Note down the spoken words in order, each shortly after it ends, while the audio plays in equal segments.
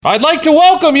I'd like to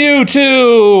welcome you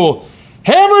to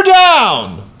Hammer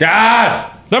Down,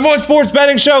 Dad! number one sports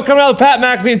betting show coming out of the Pat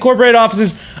McAfee Incorporated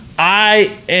offices.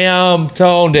 I am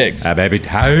Tone Diggs. Baby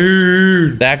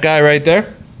Toad. That guy right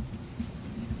there,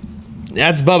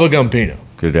 that's Bubba Gumpino.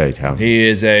 Good day, Town. He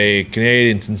is a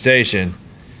Canadian sensation.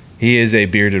 He is a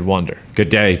bearded wonder. Good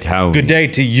day, Town. Good day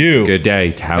to you. Good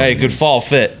day, Town. Hey, good fall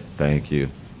fit. Thank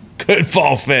you. Good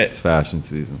fall fit. Fashion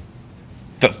season.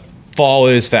 Fall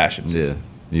is fashion season. Yeah.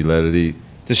 You let it eat.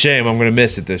 It's a shame I'm going to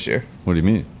miss it this year. What do you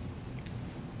mean?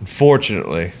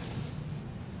 Unfortunately,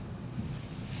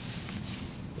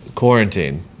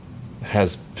 quarantine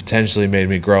has potentially made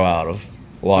me grow out of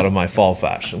a lot of my fall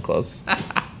fashion clothes.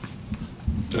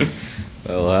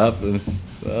 That'll happen.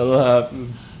 That'll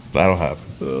happen. That'll happen.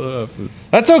 That'll happen.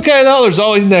 That's okay though. There's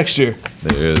always next year.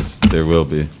 There is. There will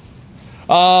be.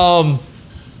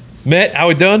 Mitt, how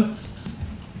we doing?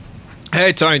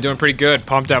 Hey, Tony, doing pretty good.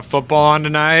 Pumped to have football on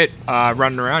tonight.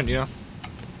 Running around, you know.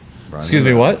 Excuse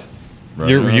me, what?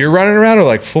 Running around. You're running around, or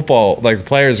like football? Like the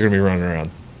players are gonna be running around?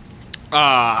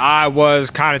 I was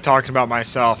kind of talking about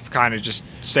myself, kind of just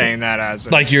saying that as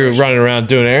an Like you're expression. running around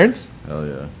doing errands? Hell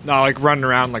yeah. No, like running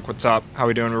around, like what's up? How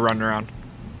we doing? We're running around.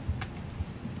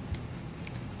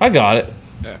 I got it.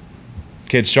 Yeah.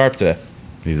 Kid sharp today.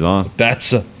 He's on.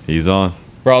 That's He's on.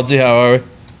 Raldsy. How are we?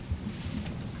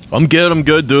 I'm good. I'm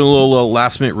good. Doing a little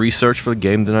last minute research for the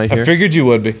game tonight I here. figured you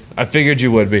would be.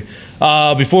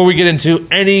 Before we get into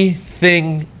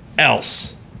anything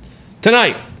else,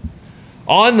 tonight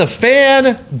on the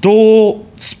FanDuel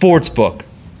Sportsbook,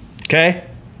 okay?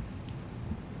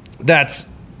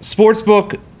 That's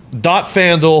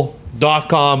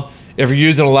sportsbook.fanduel.com if you're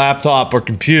using a laptop or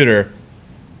computer.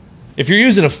 If you're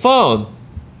using a phone,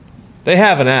 they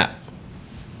have an app.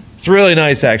 It's really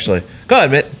nice, actually. Go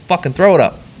ahead, Mitt. Fucking throw it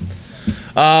up.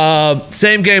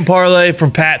 Same game parlay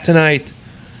from Pat tonight.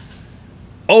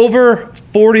 Over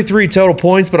 43 total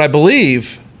points, but I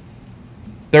believe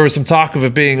there was some talk of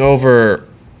it being over.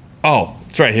 Oh,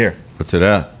 it's right here. What's it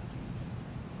at?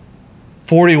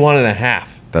 41 and a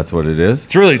half. That's what it is?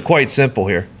 It's really quite simple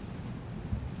here.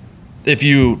 If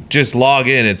you just log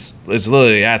in, it's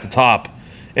literally at the top.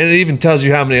 And it even tells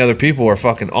you how many other people are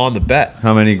fucking on the bet.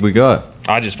 How many we got?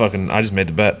 I just made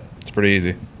the bet. It's pretty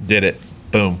easy. Did it.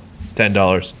 Boom.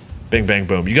 $10. Bing, bang,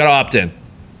 boom. You got to opt in.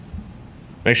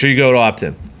 Make sure you go to opt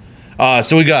in.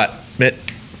 So we got, Mitt,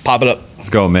 pop it up. Let's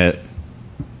go, Mitt.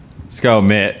 Let's go,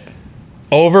 Mitt.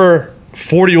 Over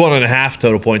 41 and a half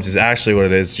total points is actually what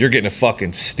it is. You're getting a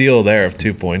fucking steal there of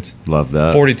 2 points. Love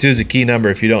that. 42 is a key number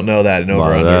if you don't know that in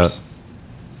over-unders. that.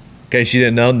 In case you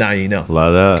didn't know, now you know.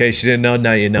 Love that. In case you didn't know,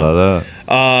 now you know. Love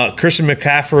that. Christian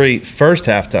McCaffrey, first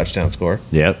half touchdown score.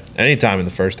 Yep. Anytime in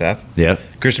the first half. Yep.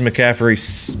 Christian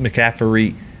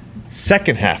McCaffrey,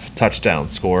 second half touchdown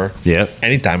score. Yep.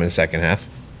 Anytime in the second half.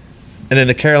 And then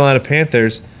the Carolina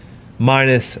Panthers,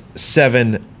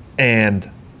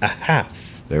 -7.5.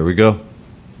 There we go.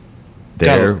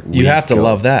 You have to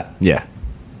love that. Yeah.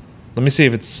 Let me see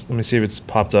if it's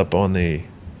popped up on the.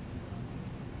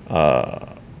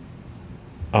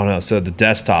 Oh no! So the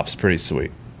desktop's pretty sweet.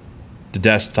 The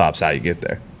desktop's how you get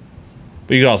there,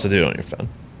 but you can also do it on your phone.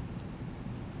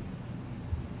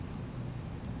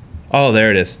 Oh, there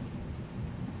it is.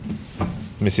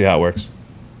 Let me see how it works.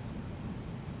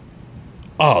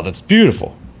 Oh, that's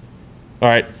beautiful. All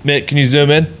right, Mitt, can you zoom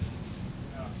in?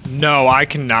 No, I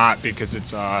cannot because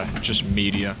it's just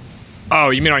media. Oh,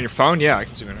 you mean on your phone? Yeah, I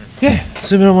can zoom in on your phone. Yeah,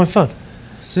 zoom in on my phone.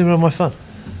 Zoom in on my phone.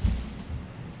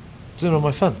 Zoom in on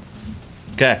my phone.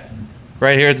 Okay,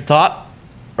 right here at the top,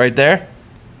 right there.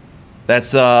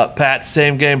 That's Pat's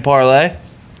same game parlay.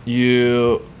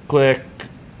 You click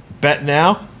bet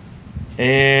now,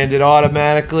 and it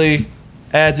automatically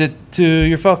adds it to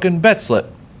your fucking bet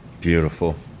slip,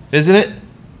 Beautiful. isn't it?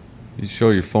 You show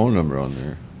your phone number on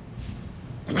there.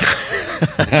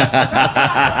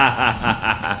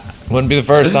 Wouldn't be the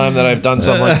first time that I've done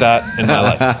something like that in my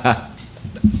life.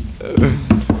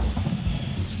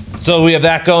 So we have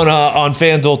that going on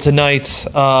FanDuel tonight.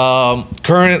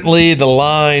 Currently, the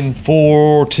line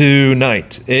for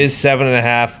tonight is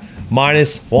 7.5,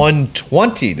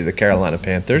 -120 to the Carolina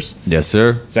Panthers. Yes,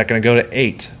 sir. Is that going to go to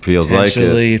 8? Feels like it.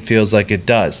 Potentially, it feels like it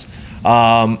does.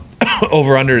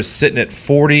 Over under is sitting at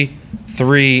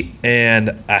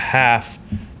 43.5.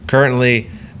 Currently,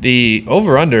 the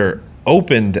over under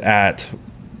opened at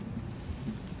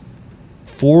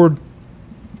 4.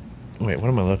 Wait, what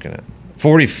am I looking at?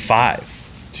 45.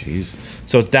 Jesus.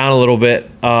 So it's down a little bit.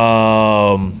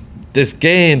 This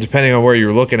game, depending on where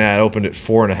you're looking at, opened at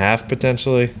 4.5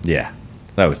 potentially. Yeah.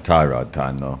 That was Tyrod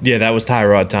time, though. Yeah, that was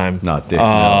Tyrod time. Not Dick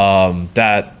Mills.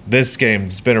 This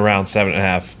game's been around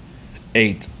 7.5,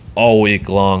 8 all week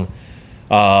long.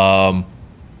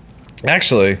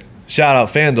 Actually, shout out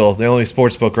FanDuel, the only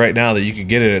sports book right now that you can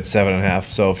get it at 7.5.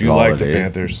 So if you All like at the 8.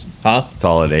 Panthers, huh? It's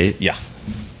all at 8. Yeah.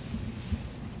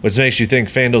 Which makes you think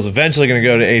FanDuel's eventually going to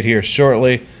go to 8 here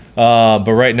shortly. But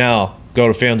right now, go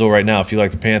to FanDuel right now if you like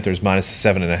the Panthers minus the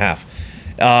 7.5.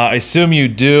 I assume you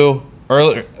do.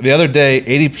 Earlier the other day,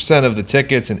 80% of the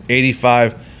tickets and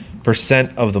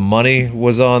 85% of the money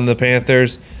was on the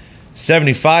Panthers.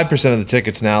 75% of the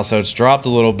tickets now, so it's dropped a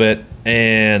little bit,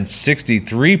 and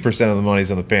 63% of the money is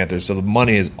on the Panthers. So the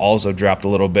money has also dropped a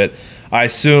little bit. I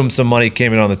assume some money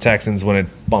came in on the Texans when it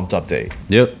bumped up to 8.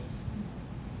 Yep.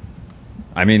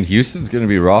 I mean, Houston's going to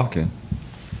be rocking.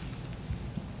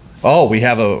 Oh,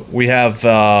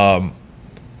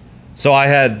 so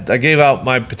I gave out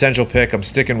my potential pick. I'm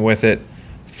sticking with it.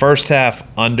 First half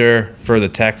under for the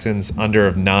Texans, under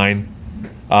of 9.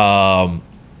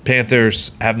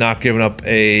 Panthers have not given up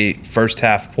a first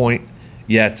half point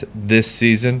yet this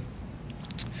season.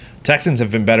 Texans have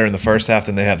been better in the first half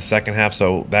than they have the second half,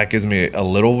 so that gives me a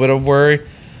little bit of worry.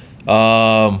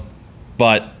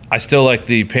 But I still like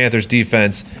the Panthers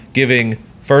defense giving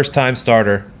first-time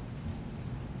starter,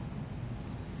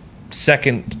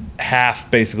 second half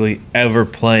basically ever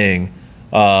playing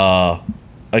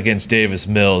against Davis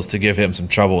Mills to give him some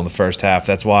trouble in the first half.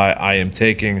 That's why I am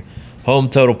taking home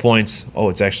total points. Oh,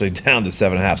 it's actually down to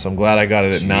 7.5, so I'm glad I got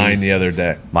it at 9 the other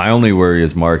day. My only worry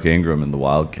is Mark Ingram and the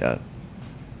Wildcat.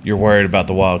 You're worried about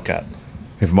the Wildcat.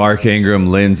 If Mark Ingram,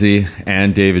 Lindsey,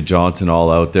 and David Johnson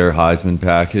all out there, Heisman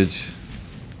package.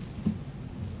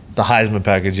 The Heisman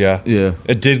package, yeah. Yeah.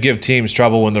 It did give teams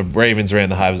trouble when the Ravens ran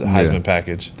the Heisman Yeah.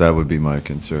 package. That would be my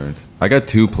concern. I got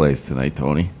 2 plays tonight,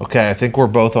 Tony. Okay, I think we're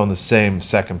both on the same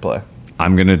second play.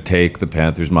 I'm going to take the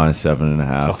Panthers minus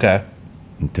 7.5. Okay.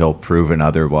 Until proven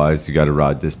otherwise, you got to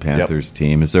ride this Panthers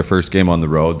team. It's their first game on the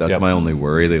road. That's Yep. my only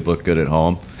worry. They look good at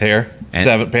home. Here,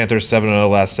 And- Panthers 7-0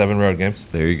 last 7 road games.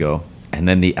 There you go. And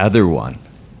then the other one,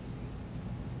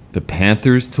 the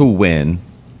Panthers to win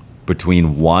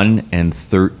between 1 and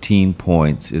 13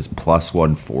 points is plus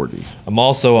 140. I'm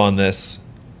also on this.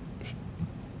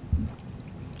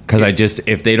 Because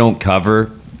if they don't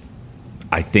cover,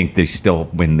 I think they still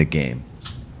win the game.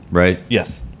 Right?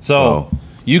 Yes. So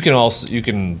you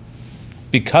can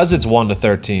because it's 1 to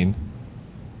 13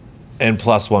 and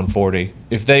plus 140.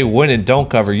 If they win and don't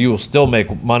cover, you will still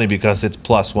make money because it's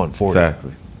plus 140.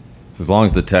 Exactly. So as long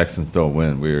as the Texans don't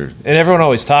win, we're And everyone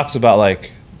always talks about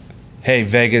like, hey,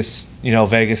 Vegas,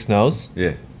 Vegas knows.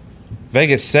 yeah,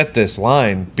 Vegas set this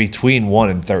line between 1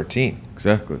 and 13.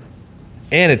 exactly.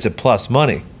 And it's a plus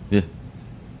money. Yeah,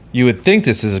 You would think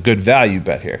this is a good value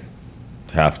bet here.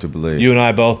 have to believe. You and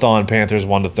I both on Panthers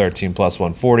 1 to 13 plus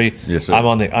 140. Yes, sir. I'm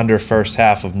on the under first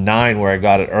half of 9 where I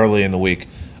got it early in the week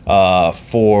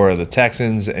for the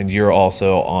Texans, and you're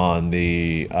also on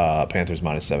the Panthers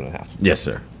minus 7.5. Yes,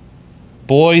 sir.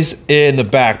 Boys in the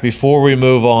back, before we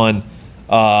move on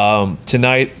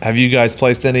tonight, have you guys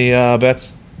placed any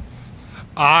bets?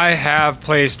 I have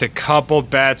placed a couple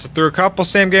bets through a couple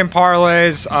same game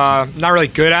parlays. Not really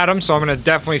good at them, so I'm going to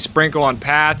definitely sprinkle on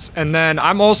Pats. And then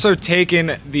I'm also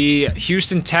taking the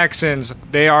Houston Texans.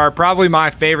 They are probably my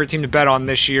favorite team to bet on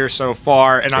this year so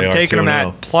far, and I'm are taking them 2-0.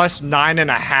 at plus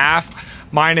 9.5,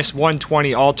 minus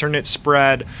 120 alternate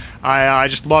spread. I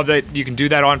just love that you can do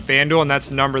that on FanDuel, and that's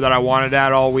the number that I wanted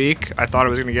at all week. I thought it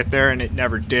was going to get there, and it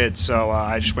never did, so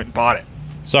I just went and bought it.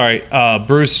 Sorry,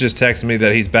 Bruce just texted me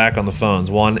that he's back on the phones.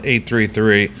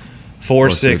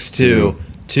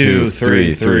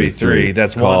 1-833-462-2333.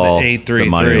 That's Call the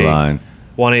money line.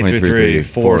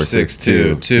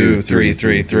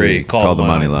 1-833-462-2333. Call the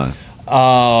money line.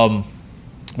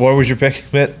 What was your pick,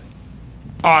 Mitt?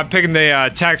 Oh, I'm picking the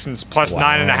Texans plus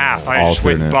 9.5. I just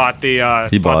went and bought the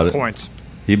He bought the it. points.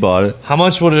 He bought it. How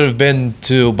much would it have been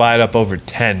to buy it up over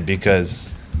 10?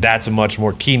 Because that's a much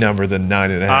more key number than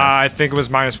 9.5. I think it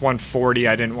was minus 140.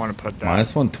 I didn't want to put that.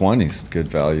 Minus 120 is good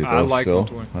value, though. I like still.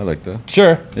 120. I like that.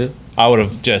 Sure. Yeah. I would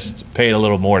have just paid a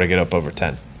little more to get up over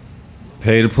 10.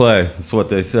 Pay to play. That's what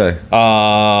they say.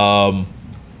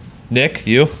 Nick,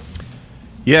 you?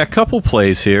 Yeah, a couple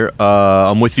plays here.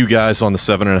 I'm with you guys on the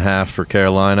 7.5 for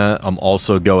Carolina. I'm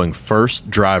also going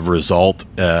first drive result,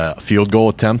 field goal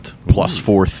attempt, plus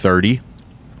 430.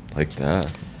 Like that.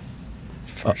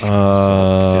 Field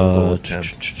goal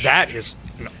attempt. That is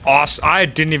awesome. I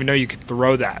didn't even know you could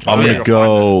throw that. I'm going to find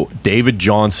go David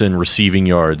Johnson receiving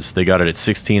yards. They got it at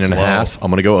 16.5.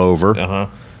 I'm going to go over.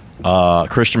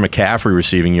 Christian McCaffrey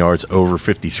receiving yards over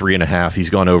 53.5. He's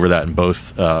gone over that in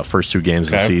both first 2 games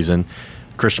of the Okay. season.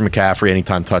 Christian McCaffrey,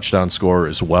 anytime touchdown scorer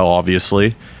as well,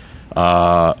 obviously.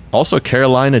 Also,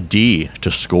 Carolina D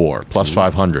to score, plus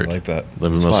 500. I like that.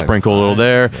 Living That's a fine. sprinkle a little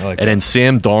there. I like and then that.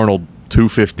 Sam Darnold,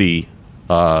 250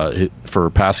 for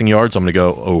passing yards. I'm going to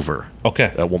go over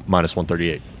Okay. at minus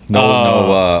 138.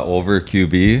 No over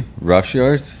QB rush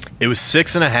yards. It was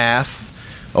 6.5.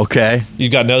 Okay. You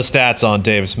got no stats on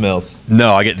Davis Mills.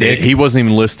 No, I get Dick. he wasn't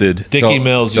even listed. Dickie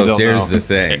Mills, you So don't here's know. the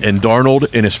thing. And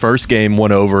Darnold in his first game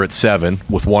went over at 7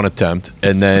 with 1 attempt,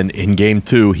 and then in game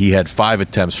 2 he had 5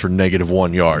 attempts for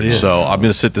 -1 yard. Yeah. So I'm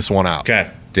going to sit this one out. Okay.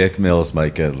 Dick Mills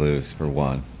might get loose for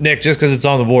one. Nick, just because it's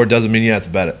on the board doesn't mean you have to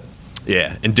bet it.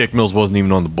 Yeah, and Dick Mills wasn't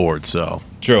even on the board, so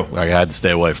True. I had to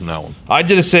stay away from that one. I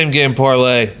did a same game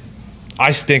parlay.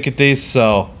 I stink at these,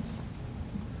 so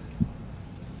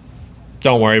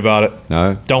don't worry about it.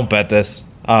 No. Don't bet this.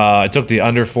 I took the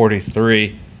under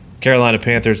 43. Carolina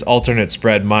Panthers alternate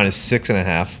spread minus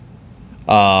 6.5.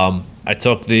 I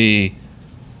took the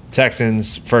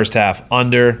Texans first half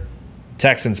under.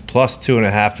 Texans plus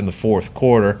 2.5 in the fourth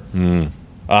quarter.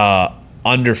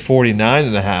 Under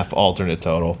 49.5 alternate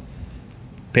total.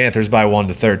 Panthers by 1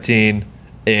 to 13.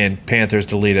 And Panthers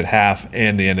to lead at half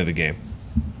and the end of the game.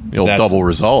 The old That's- double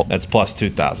result. That's plus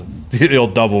 2,000. The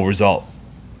old double result.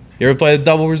 You ever play the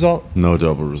double result? No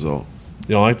double result.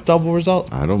 You don't like the double result?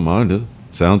 I don't mind it.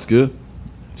 Sounds good.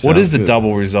 What is Sounds the good.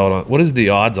 double result on? What is the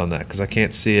odds on that? Because I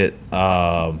can't see it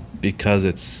because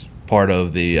it's part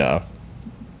of the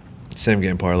same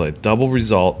game parlay. Double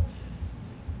result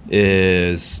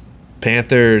is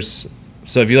Panthers.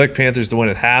 So if you like Panthers to win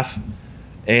at half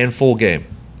and full game,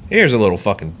 here's a little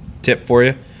fucking tip for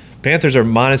you. Panthers are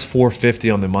minus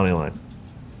 450 on the money line.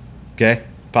 Okay,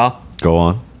 pal? Go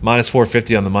on. Minus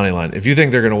 450 on the money line. If you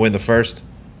think they're going to win the first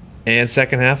and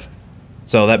second half,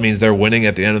 so that means they're winning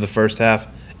at the end of the first half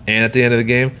and at the end of the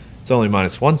game, it's only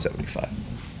minus 175.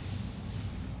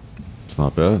 It's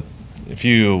not bad. If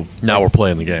you Now we're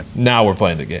playing the game. now we're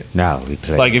playing the game. Now we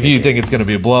play. Like if you think it's going to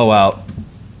be a blowout,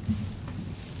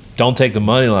 don't take the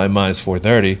money line minus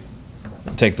 430.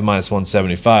 Take the minus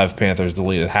 175. Panthers to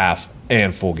lead at half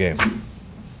and full game.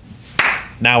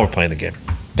 Now we're playing the game.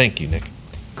 Thank you, Nick.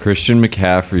 Christian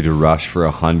McCaffrey to rush for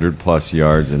 100+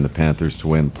 yards and the Panthers to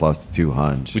win plus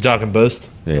 200. We talking boost?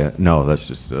 Yeah, no, that's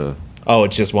just Oh,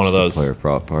 it's just one of those. player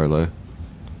prop parlay.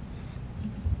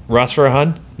 Russ for a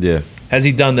hun? Yeah, Has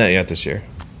he done that yet this year?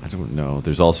 I don't know.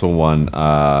 There's also one.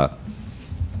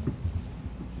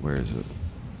 Where is it?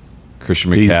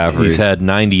 Christian McCaffrey. He's had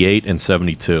 98 and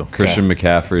 72. Christian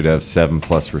McCaffrey to have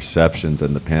 7+ receptions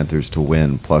and the Panthers to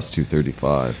win plus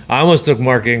 235. I almost took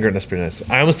Mark Ingram. That's pretty nice.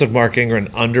 I almost took Mark Ingram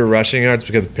under rushing yards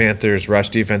because the Panthers' rush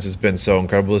defense has been so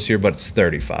incredible this year, but it's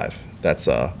 35. That's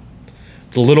a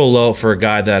little low for a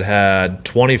guy that had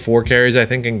 24 carries, I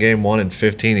think, in game 1 and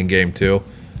 15 in game 2.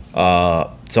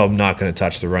 So I'm not going to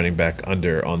touch the running back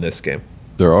under on this game.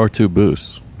 There are 2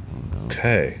 boosts.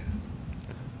 Okay.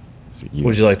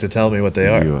 Would you like to tell me what they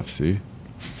are? UFC.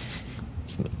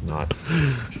 It's not.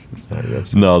 It's not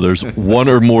UFC. No, there's 1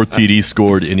 or more TDs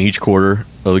scored in each quarter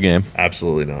of the game,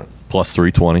 Absolutely not. plus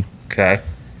 320. Okay.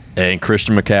 And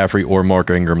Christian McCaffrey or Mark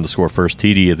Ingram to score first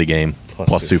TD of the game, Plus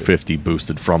plus 250,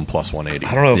 boosted from plus 180.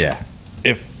 I don't know Yeah.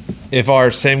 if our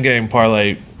same game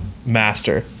parlay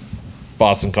master,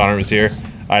 Boston Connor, was here,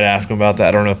 I'd ask him about that.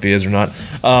 I don't know if he is or not.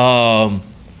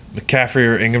 McCaffrey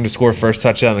or Ingram to score first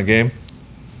touchdown in the game.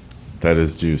 That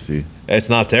is juicy. It's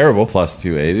not terrible. Plus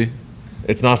 280.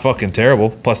 It's not fucking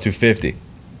terrible. Plus 250.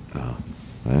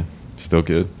 Eh, still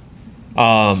good.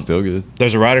 Still good.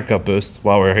 There's a Ryder Cup boost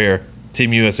while we're here.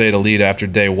 Team USA to lead after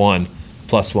day 1,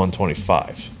 plus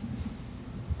 125.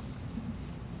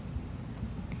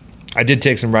 I did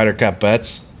take some Ryder Cup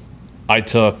bets. I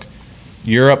took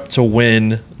Europe to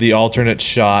win the alternate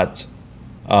shot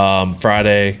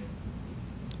Friday,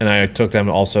 and I took them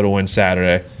also to win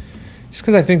Saturday. Just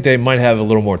because I think they might have a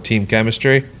little more team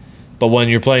chemistry. But when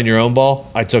you're playing your own ball,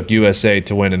 I took USA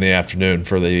to win in the afternoon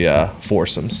for the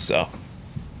foursomes. So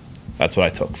that's what I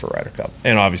took for Ryder Cup.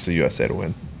 And obviously USA to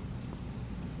win.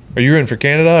 Are you rooting for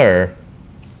Canada or?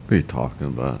 What are you talking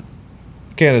about?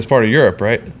 Canada's part of Europe,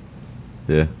 right?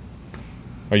 Yeah.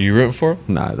 Are you rooting for?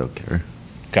 Nah, I don't care.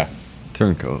 Okay.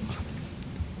 Turncoat.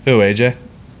 Who, AJ?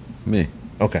 Me.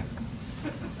 Okay.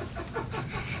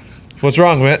 What's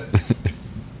wrong, Mitt?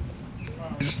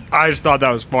 I just thought that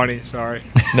was funny. Sorry.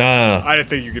 No. I didn't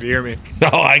think you could hear me. No,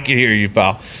 I can hear you,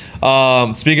 pal.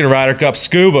 Speaking of Ryder Cup,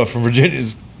 Scuba from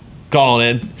Virginia's calling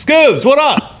in. Scoobs, what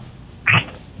up?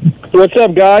 What's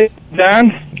up, guys?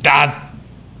 Don? Don.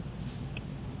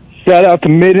 Shout out to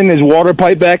Mid and his water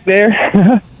pipe back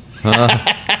there.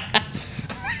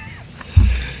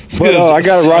 But I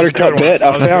got a Ryder Cup bet.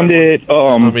 I found it.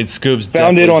 Scoob's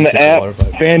Found it on the app,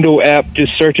 FanDuel app.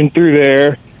 Just searching through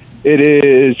there. It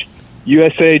is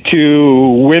USA to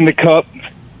win the cup.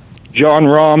 John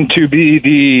Rahm to be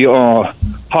the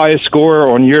highest scorer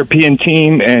on European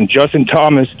team, and Justin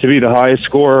Thomas to be the highest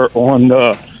scorer on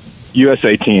the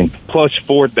USA team. Plus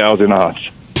 4,000 odds.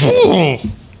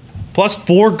 Plus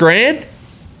 $4,000.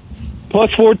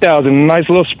 Plus 4,000. Nice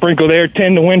little sprinkle there.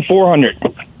 10 to win 400.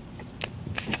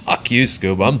 Fuck you,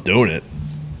 Scoob. I'm doing it.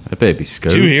 That baby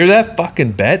Scoobs. Did you hear that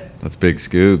fucking bet? That's big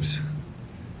Scoobs.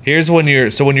 Here's when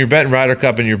you're betting Ryder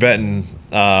Cup and you're betting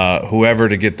whoever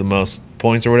to get the most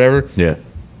points or whatever. Yeah.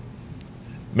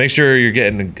 Make sure you're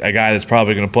getting a guy that's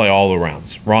probably going to play all the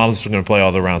rounds. Rahm's going to play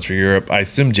all the rounds for Europe. I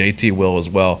assume JT will as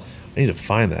well. I need to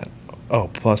find that. Oh,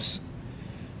 plus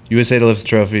USA to lift the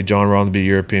trophy. John Rahm to be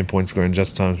European point scorer and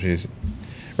Justin Thomas.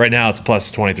 Right now it's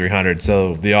plus 2,300,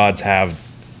 so the odds have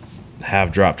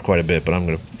dropped quite a bit. But I'm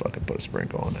going to fucking put a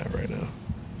sprinkle on that right now.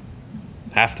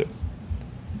 Have to.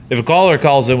 If a caller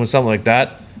calls in with something like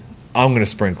that, I'm going to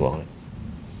sprinkle on it.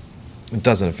 It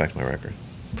doesn't affect my record.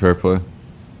 Fair play.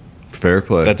 Fair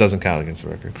play. That doesn't count against the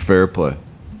record. Fair play.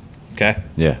 Okay?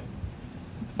 Yeah.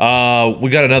 We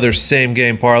got another same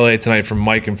game parlay tonight from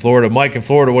Mike in Florida. Mike in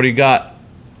Florida, what do you got?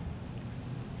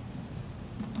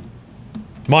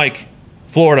 Mike,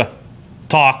 Florida,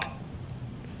 talk.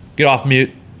 Get off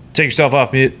mute. Take yourself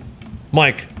off mute.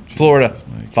 Mike, Florida. Jesus,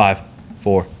 Mike. 5,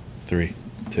 4, 3,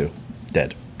 2.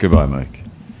 Dead. Goodbye, Mike.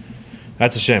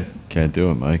 That's a shame. Can't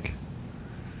do it, Mike.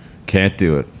 Can't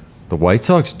do it. The White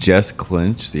Sox just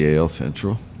clinched the AL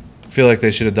Central. I feel like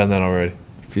they should have done that already.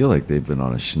 I feel like they've been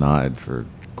on a schneid for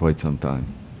quite some time.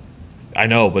 I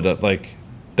know, but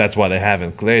that's why they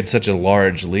haven't. They had such a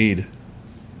large lead.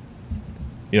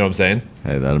 You know what I'm saying?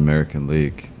 Hey, that American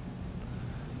League.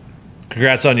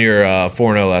 Congrats on your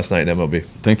 4-0 last night in MLB.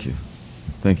 Thank you.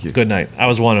 Thank you. Good night. I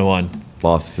was 1-1.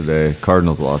 Lost today.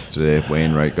 Cardinals lost today.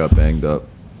 Wainwright got banged up.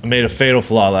 I made a fatal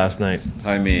flaw last night.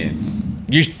 I mean,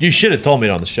 You should have told me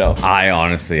it on the show. I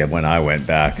honestly, when I went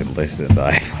back and listened,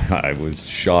 I was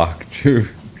shocked to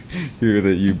hear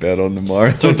that you bet on the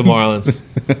Marlins. Took the Marlins.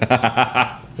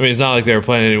 I mean, it's not like they were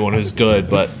playing anyone who's good,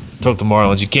 but took the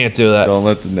Marlins. You can't do that. Don't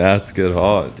let the Nats get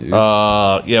hot, dude.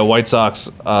 Yeah, White Sox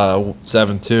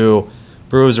 7-2.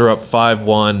 Brewers are up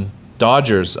 5-1.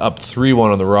 Dodgers up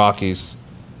 3-1 on the Rockies.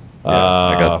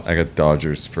 Yeah, I got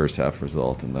Dodgers first half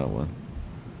result in that one.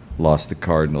 Lost the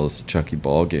Cardinals. Chucky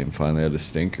ball game finally had a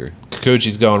stinker.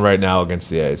 Kikuchi's going right now against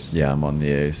the A's. Yeah, I'm on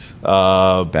the A's.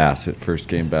 Bassett first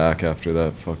game back after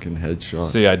that fucking headshot.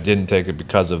 See, I didn't take it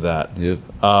because of that. Yep.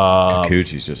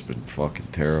 Kikuchi's just been fucking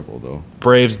terrible though.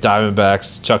 Braves,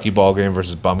 Diamondbacks, Chucky ball game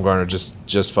versus Bumgarner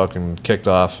just fucking kicked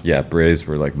off. Yeah, Braves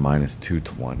were like minus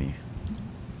 220.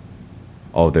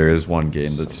 Oh, there is one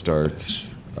game that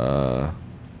starts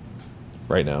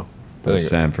Right now.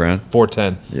 San Fran.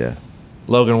 4:10. Yeah.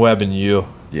 Logan Webb and you.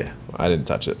 Yeah. I didn't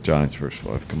touch it. Giants first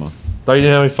 5. Come on. Thought you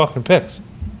didn't have any fucking picks.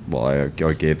 Well,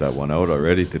 I gave that one out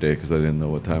already today because I didn't know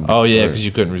what time. Oh, yeah, start. because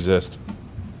you couldn't resist.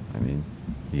 I mean,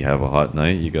 you have a hot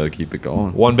night, you got to keep it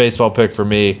going. One baseball pick for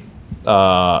me,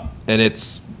 and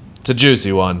it's a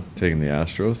juicy one. Taking the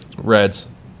Astros. Reds.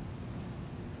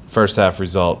 First half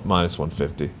result, minus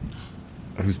 150.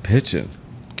 Who's pitching?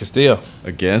 Castillo.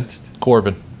 Against?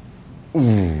 Corbin.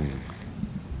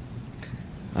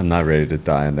 I'm not ready to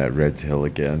die on that Reds hill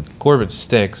again. Corbin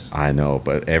stinks. I know,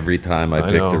 but every time I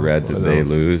pick know, the Reds I and know. they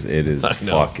lose, it is I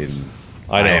know. fucking...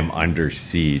 I know. I am under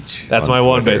siege. That's on my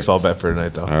one Twitter. baseball bet for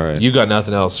tonight, though. All right. You got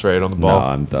nothing else straight on the No, ball.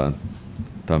 I'm done.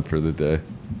 Done for the day.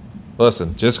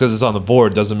 Listen, just because it's on the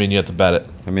board doesn't mean you have to bet it.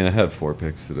 I mean, I had 4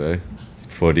 picks today. It's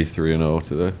footy 3-0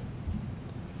 today.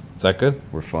 Is that good?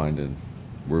 We're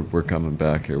coming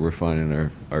back here. We're finding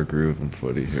our groove in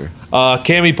footy here.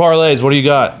 Cammy parlays, what do you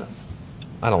got?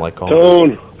 I don't like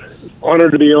calling. Tone,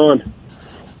 honored to be on.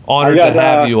 Honored I got, to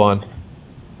have you on.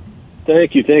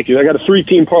 Thank you. I got a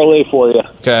 3-team parlay for you.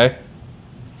 Okay.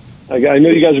 I know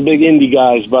you guys are big indie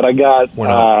guys, but I got We're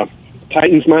not.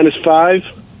 Titans -5.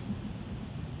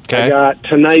 Okay. I got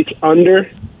tonight's under.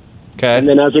 Okay. And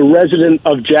then as a resident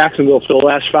of Jacksonville for the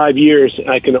last 5 years,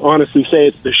 I can honestly say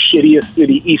it's the shittiest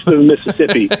city east of the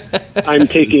Mississippi. I'm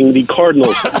taking the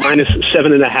Cardinals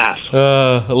 -7.5.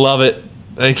 I love it.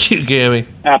 Thank you, Cammy.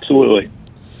 Absolutely.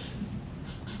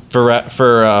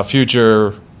 For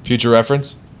future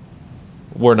reference,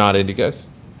 we're not indie guys.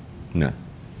 No.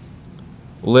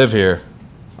 Live here.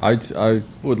 I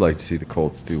would like to see the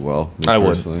Colts do well. Me I would.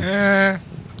 personally. I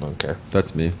don't care.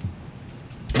 That's me.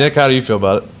 Nick, how do you feel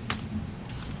about it?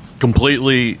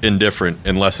 Completely indifferent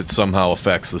unless it somehow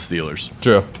affects the Steelers.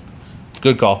 True.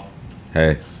 Good call.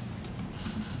 Hey,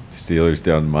 Steelers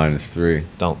down to -3.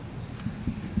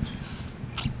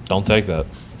 Don't take that.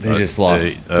 They just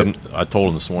lost. I told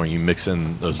him this morning, you mix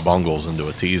in those Bungles into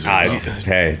a teaser.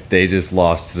 Hey, they just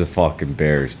lost to the fucking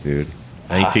Bears, dude.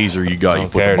 Any teaser you got, you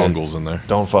don't put the care, dude. Bungles in there.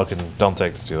 Don't take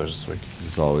the Steelers this week.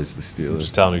 It's always the Steelers.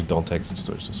 Just telling you, don't take the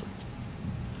Steelers this week.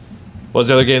 What was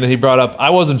the other game that he brought up? I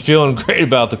wasn't feeling great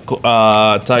about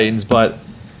the Titans, but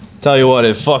tell you what,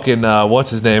 if fucking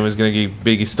what's his name is going to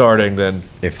be starting, then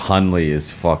If Hundley is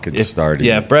fucking starting,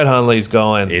 if Brett Hundley's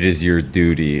going, it is your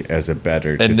duty as a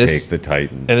bettor to And this- take the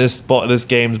Titans. and this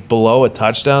game's below a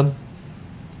touchdown,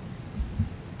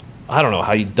 I don't know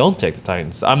how you don't take the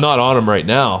Titans. I'm not on them right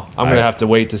now. I'm going to have to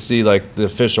wait to see like the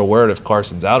official word if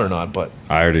Carson's out or not. But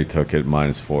I already took it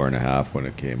 -4.5 when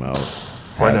it came out.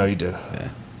 I know you did. Yeah,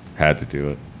 had to do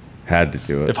it. Had to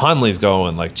do it. If Hundley's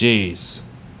going, like, geez.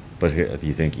 But do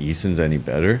you think Eason's any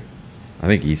better? I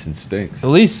think Eason stinks. At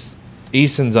least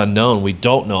Eason's unknown. We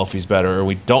don't know if he's better or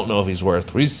we don't know if he's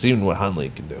worth. We've seen what Hundley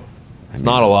can do. It's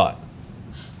not a lot.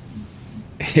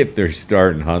 If they're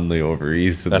starting Hundley over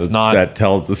Eason, that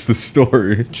tells us the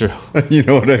story. True. You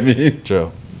know what I mean?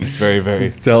 True. It's very, very.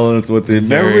 It's telling us what they.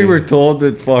 Remember, we were told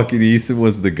that fucking Eason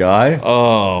was the guy.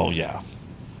 Oh, yeah.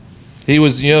 He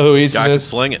was, you know who Eason Guy can is?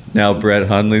 sling it. Now Brett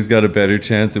Hundley's got a better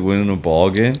chance at winning a ball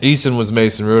game. Eason was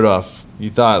Mason Rudolph. You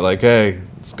thought, like, hey,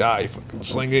 this guy fucking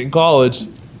sling it in college.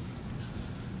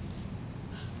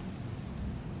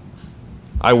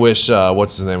 I wish,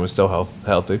 what's his name was still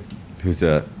healthy. Who's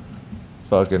that?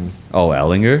 Fucking Oh,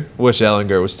 Ellinger. wish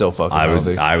Ellinger was still fucking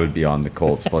healthy. I would be on the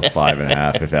Colts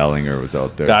 +5.5 if Ellinger was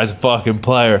out there. Guy's a fucking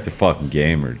player. He's a fucking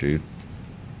gamer, dude.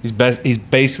 He's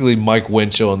basically Mike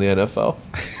Winchell in the NFL.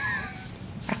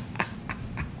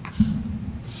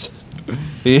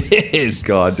 He is.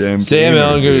 Goddamn. Sam gamer,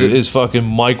 Ellinger dude. is fucking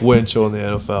Mike Winchell in the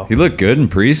NFL. He looked good in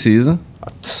preseason.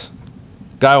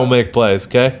 Guy will make plays,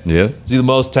 okay? Yeah. Is he the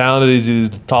most talented? Is he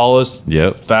the tallest?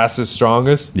 Yep. Fastest,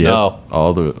 strongest? Yep. No.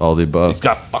 All the above. He's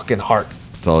got fucking heart.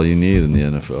 That's all you need in the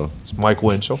NFL. It's Mike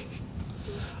Winchell.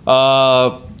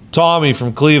 Tommy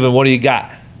from Cleveland, what do you got?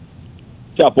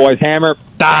 What's up, boys? Hammer.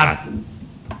 Don.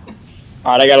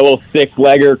 All right, I got a little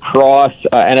six-legger cross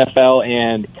NFL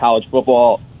and college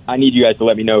football. I need you guys to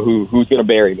let me know who's going to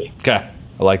bury me. Okay.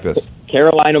 I like this.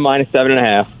 Carolina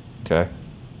 -7.5. Okay.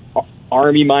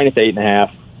 Army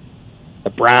 -8.5.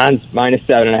 The Browns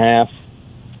 -7.5.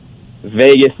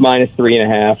 Vegas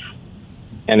 -3.5.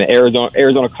 And the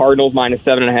Arizona Cardinals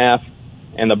 -7.5.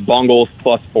 And the Bungles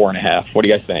 +4.5. What do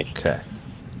you guys think? Okay.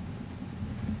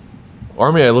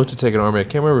 Army, I looked to take an Army. I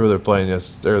can't remember who they're playing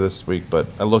this week, but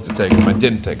I looked to take them. I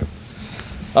didn't take them.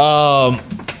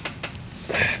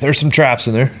 There's some traps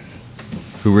in there.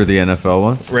 Who were the NFL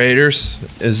ones? Raiders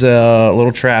is a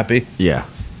little trappy. Yeah.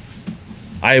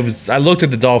 I looked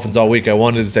at the Dolphins all week. I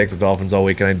wanted to take the Dolphins all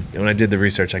week, and when I did the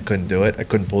research, I couldn't do it. I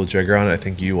couldn't pull the trigger on it. I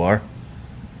think you are.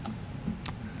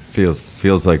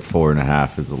 Feels like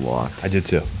 4.5 is a lot. I did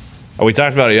too. We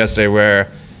talked about it yesterday,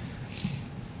 where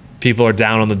people are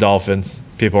down on the Dolphins.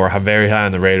 People are very high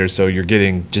on the Raiders, so you're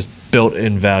getting just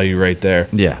built-in value right there.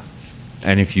 Yeah.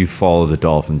 And if you follow the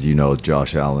Dolphins, you know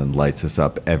Josh Allen lights us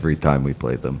up every time we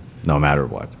play them, no matter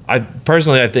what. I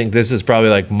think this is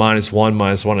probably like -1,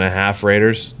 -1.5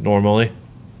 Raiders normally.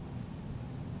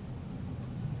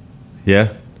 Yeah.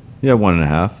 Yeah,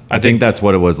 1.5. I think that's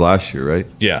what it was last year, right?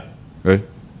 Yeah. Right?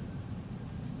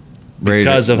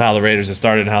 Because of how the Raiders have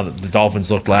started and how the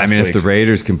Dolphins looked last week. if the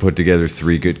Raiders can put together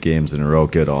 3 good games in a row,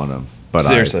 good on them. But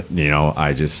Seriously.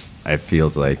 it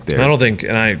feels like they're. I don't think,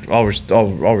 and all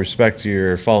respect to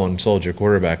your fallen soldier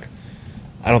quarterback,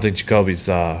 I don't think Jacoby's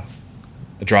a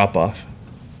drop-off.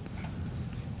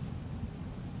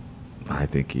 I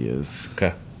think he is.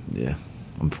 Okay. Yeah,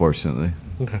 unfortunately.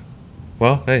 Okay.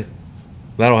 Well, hey,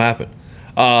 that'll happen.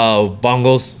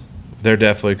 Bungles, they're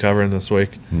definitely covering this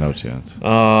week. No chance.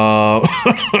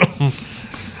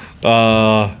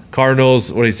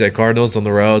 Cardinals, what do you say? Cardinals on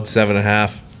the road,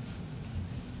 7.5.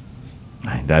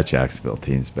 That Jacksonville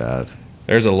team's bad.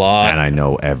 There's a lot. And I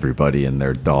know everybody and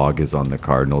their dog is on the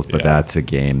Cardinals, but that's a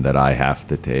game that I have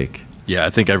to take. Yeah, I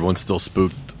think everyone's still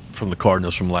spooked from the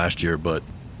Cardinals from last year, but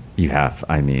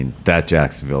That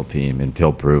Jacksonville team,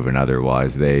 until proven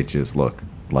otherwise, they just look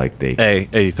like they. Hey,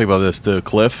 think about this. The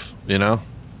Cliff, he was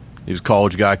a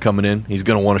college guy coming in. He's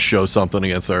going to want to show something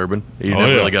against Urban. You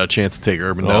never really got a chance to take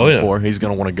Urban down before. He's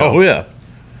going to want to go. Oh, yeah.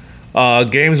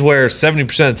 Games where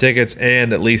 70% of tickets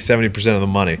and at least 70% of the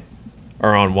money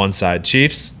are on one side.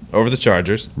 Chiefs over the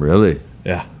Chargers. Really?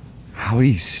 Yeah. How do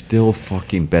you still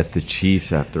fucking bet the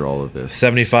Chiefs after all of this?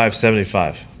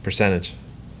 75% percentage.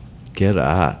 Get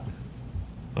at.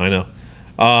 I know.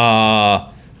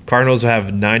 Cardinals have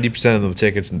 90% of the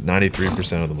tickets,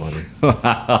 93% of the money.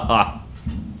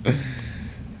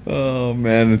 Oh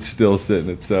man, it's still sitting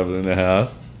at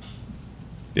 7.5.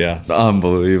 Yeah,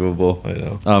 Unbelievable. I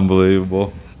know.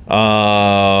 Unbelievable.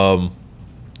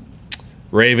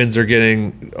 Ravens are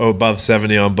getting above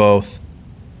 70 on both.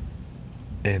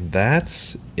 And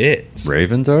that's it.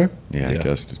 Ravens are? Yeah, I Yeah.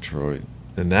 guess Detroit.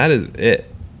 And that is it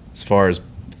as far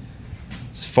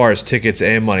as tickets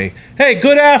and money. Hey,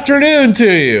 good afternoon to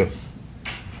you.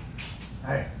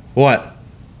 Hey. What?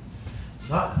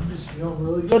 I'm just feeling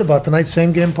really good about tonight's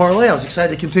same game parlay. I was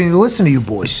excited to continue to listen to you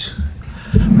boys.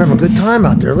 We're having a good time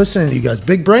out there listening to you guys.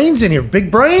 Big brains in here.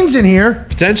 Big brains in here.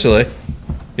 Potentially.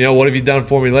 You know, what have you done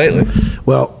for me lately?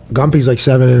 Well, Gumpy's like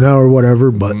 7-0 or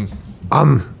whatever, but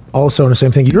I'm also in the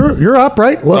same thing. You're up,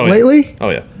 right? Lately? Oh,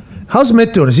 yeah. How's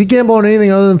Mitt doing? Is he gambling on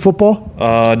anything other than football?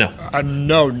 No.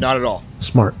 No, not at all.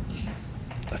 Smart.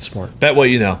 That's smart. Bet what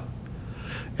you know.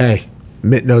 Hey,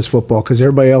 Mitt knows football because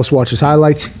everybody else watches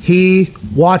highlights. He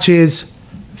watches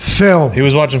film. He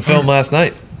was watching film last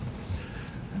night.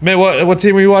 Man, what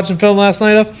team were you watching film last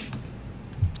night of?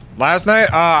 Last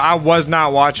night, I was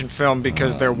not watching film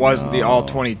because there wasn't the all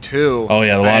 22. Oh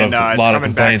yeah, a lot and, of it's coming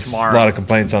complaints. back A lot of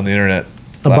complaints on the internet.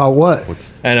 About what?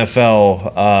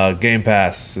 NFL Game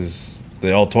Pass is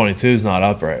the all 22 is not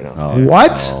up right now. Oh,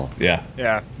 What? no. Yeah.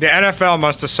 Yeah, the NFL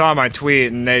must have saw my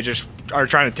tweet and they just are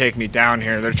trying to take me down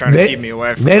here. They're trying to keep me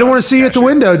away. From They don't want to see you at the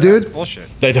window, dude. Bullshit.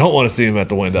 They don't want to see him at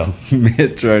the window.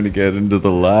 Mitt trying to get into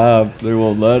the lab. They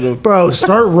won't let him. Bro,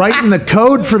 start writing the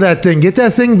code for that thing. Get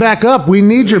that thing back up. We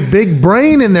need your big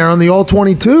brain in there on the all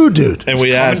 22, dude. And we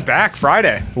Coming asked back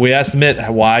Friday.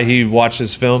 Mitt why he watched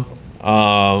this film,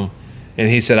 and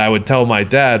he said I would tell my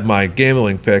dad my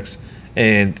gambling picks,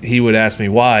 and he would ask me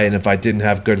why, and if I didn't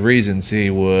have good reasons, he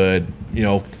would,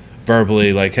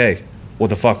 verbally like, hey, what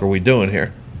the fuck are we doing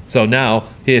here? So now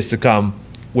he has to come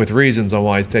with reasons on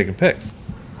why he's taking picks.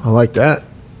 I like that.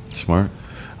 Smart.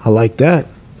 I like that.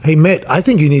 Hey, Mitt, I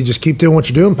think you need to just keep doing what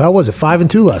you're doing, pal. Was it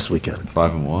 5-2 last weekend?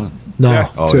 5-1. No,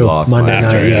 Yeah. Oh, he 2. lost Monday last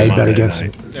night. night. Yeah, you bet Monday against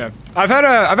night. him. Yeah, I've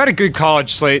had a good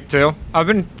college slate too. I've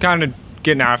been kind of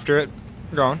getting after it.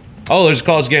 We're going. Oh, there's a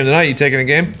college game tonight. You taking a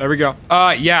game? There we go.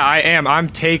 Yeah, I am. I'm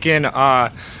taking.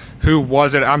 Who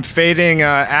was it? I'm fading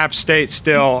App State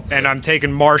still, and I'm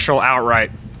taking Marshall outright.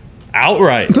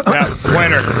 Outright. Yeah,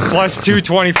 winner plus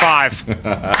 225.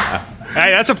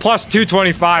 Hey, that's a plus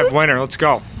 225 winner. Let's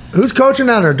go. Who's coaching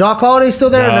down there? Doc Holliday still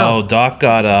there? or No, No. Doc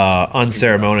got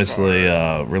unceremoniously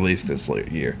released this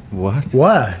year. What?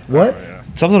 What? What?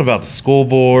 Something about the school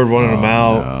board wanted him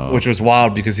out, no. which was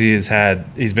wild because he's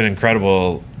been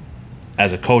incredible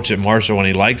as a coach at Marshall when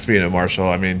he likes being at Marshall.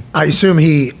 I mean, I assume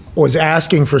he was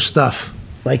asking for stuff.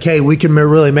 Like, hey, we can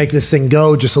really make this thing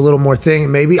go just a little more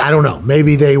thing. Maybe, I don't know.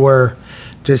 Maybe they were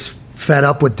just fed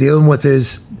up with dealing with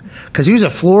his. Because he was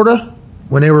at Florida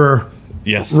when they were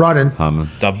yes, running. Humming.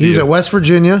 He was at West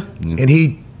Virginia, and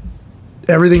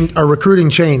our recruiting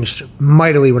changed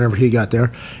mightily whenever he got there.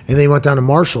 And then he went down to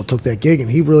Marshall, took that gig, and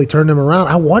he really turned him around.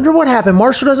 I wonder what happened.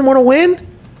 Marshall doesn't want to win?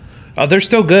 They're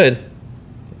still good.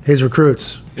 His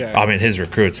recruits. Yeah. I mean, his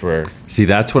recruits were. See,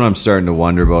 that's what I'm starting to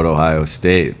wonder about Ohio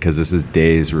State because this is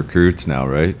Day's recruits now,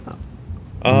 right?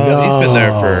 He's been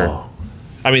there for.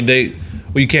 I mean,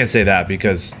 well, you can't say that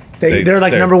because They're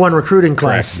like number one recruiting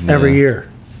class every Yeah. year.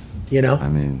 You know? I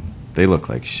mean, they look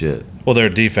like shit. Well, their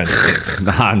defense.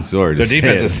 Nah, I'm sorry. Their to say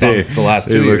defense it. has stunk the last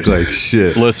They 2 look years. like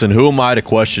shit. Listen, who am I to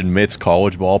question Mitt's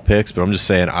college ball picks? But I'm just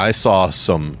saying, I saw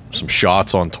some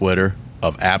shots on Twitter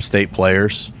of App State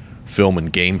players filming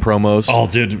game promos. Oh,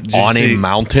 dude, did you on see- a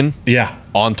mountain. Yeah.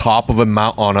 On top of a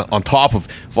mount, on top of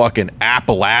fucking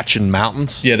Appalachian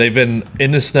mountains. Yeah, they've been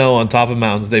in the snow on top of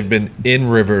mountains. They've been in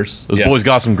rivers. Those Yeah. boys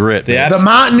got some grit. The man. The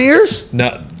Mountaineers?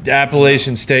 No,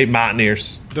 Appalachian State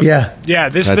Mountaineers. Yeah. Yeah,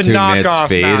 this That's is the who Mitt's knockoff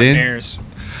fading? Mountaineers.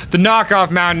 The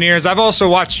knockoff Mountaineers. I've also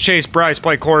watched Chase Bryce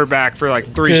play quarterback for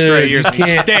like 3 straight years. And he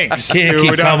stinks, Can't dude.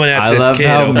 keep coming at I this love kid.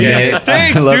 how okay? He Mitt-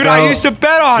 stinks, I love dude. I how- used to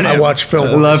bet on I him. watch film.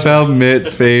 I love how Mitt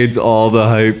fades all the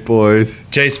hype boys.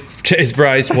 Chase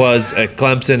Bryce was at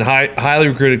Clemson, highly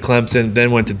recruited Clemson,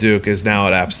 then went to Duke, is now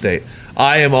at App State.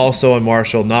 I am also in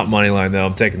Marshall, not money line though.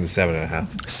 I'm taking the 7.5.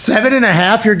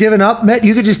 7.5 you're giving up, Mitt?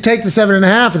 You could just take the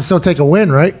 7.5 and still take a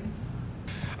win, right?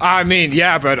 I mean,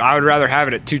 yeah, but I would rather have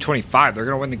it at 225. They're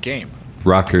going to win the game.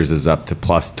 Rutgers is up to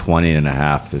plus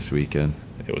 20.5 this weekend.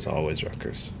 It was always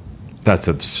Rutgers. That's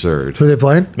absurd. Who are they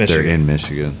playing? They're Michigan. in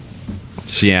Michigan.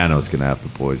 Shiano's going to have the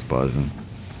boys buzzing.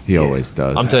 He always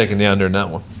does. I'm taking the under in that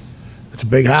one. It's a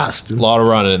big house, dude. A lot of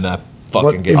running in that fucking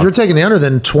What, game. if you're taking the under,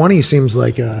 then 20 seems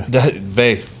like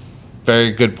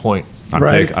Very good point.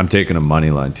 I'm taking a money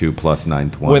line too, plus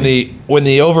 920. When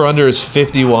the over under is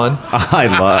 51,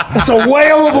 It's a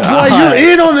whale of a play.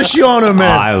 You're in on the Shiano,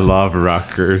 man. I love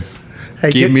Rutgers.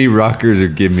 Hey, Give me Rutgers or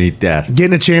give me death.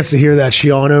 Getting a chance to hear that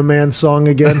Shiano Man song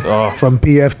again from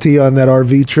PFT on that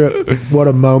RV trip. What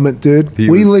a moment, dude.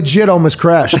 We legit almost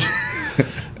crashed.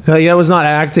 That was not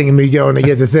acting and me going to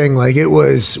get the thing. Like, it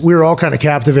was, we were all kind of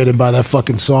captivated by that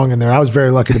fucking song in there. I was very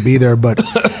lucky to be there, but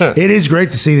it is great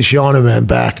to see the Shiano Man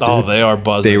back, dude. oh, they are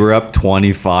buzzing. They were up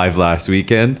 25 last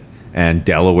weekend, and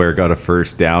Delaware got a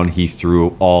first down. He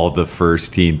threw all the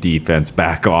first team defense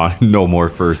back on. No more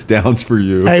first downs for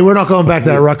you. Hey, we're not going back to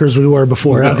that Rutgers we were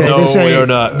before. Okay, No, we are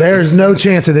not. There's no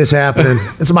chance of this happening.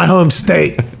 It's my home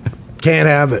state. Can't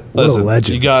have it. What Listen, a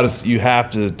legend. You have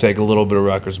to take a little bit of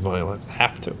Rutgers money line.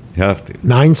 Have to. You have to.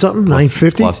 9 something?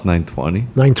 950? Plus 920.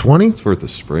 920? It's worth a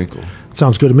sprinkle.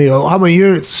 Sounds good to me. Oh, how many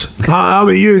units? How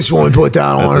many units when we put that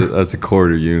on? That's a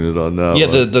quarter unit on that Yeah,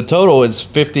 one. the total is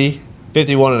 50,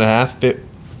 51 and a half,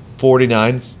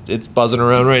 49. It's buzzing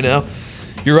around right now.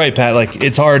 You're right, Pat. Like,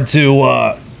 it's hard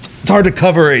to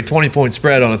cover a 20-point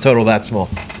spread on a total that small.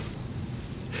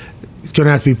 It's going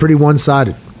to have to be pretty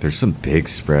one-sided. There's some big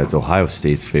spreads. Ohio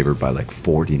State's favored by like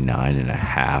 49 and a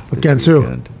half. This Against who?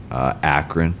 weekend.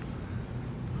 Akron.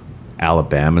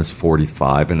 Alabama's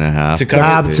 45 and a half. To cover-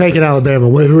 I'm taking Alabama.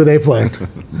 Who are they playing?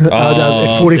 45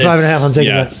 and a half, I'm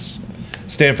taking that. it's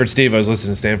Stanford Steve. I was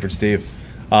listening to Stanford Steve.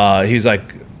 He was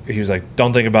like,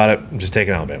 don't think about it. I'm just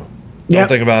taking Alabama. Yep. Don't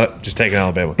think about it. Just taking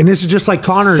Alabama. And this is just like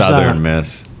Connor's. Southern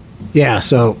Miss. Yeah,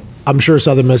 so I'm sure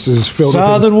Southern Miss is filled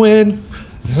Southern wind.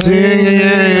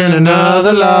 Singing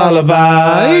another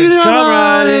lullaby. Come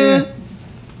right in.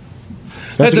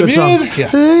 That's a Let good the song. music- Yeah.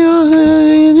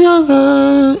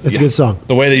 It's a good song.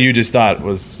 The way that you just thought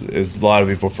is a lot of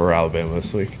people for Alabama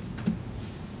this week.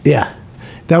 Yeah.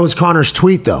 That was Connor's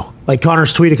tweet, though. Like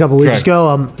Connor's tweet a couple weeks Correct.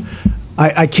 ago.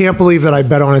 I can't believe that I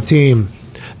bet on a team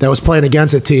that was playing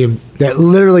against a team that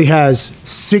literally has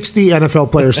 60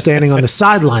 NFL players standing on the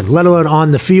sideline, let alone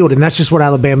on the field. And that's just what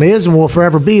Alabama is and will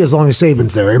forever be as long as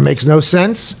Saban's there. It makes no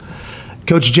sense.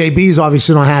 Coach JB is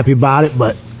obviously not happy about it,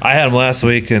 but I had them last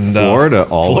week, and Florida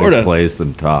always plays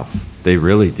them tough. They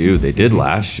really do. They did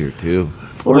last year, too.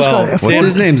 Florida's Well, got, What's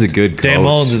his name's a good coach. Dan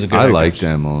Mullins is a good I head like coach.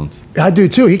 Dan Mullins. I do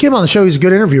too. He came on the show. He's a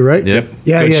good interview, right? Yep.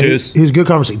 Yeah, Good yeah. shoes. He was a good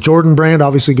conversation. Jordan Brand,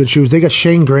 obviously good shoes. They got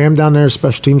Shane Graham down there,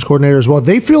 special teams coordinator as well.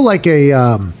 They feel like it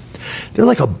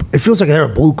feels like they're a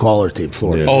blue collar team,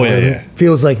 Florida. Oh, You know yeah, what I mean? yeah.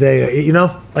 Feels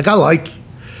like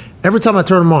every time I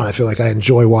turn them on, I feel like I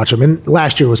enjoy watching them. And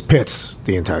last year was Pitts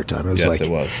the entire time. It was Yes, like, it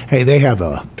was. hey, they have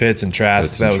Pitts and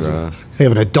Trask. That was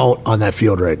an adult on that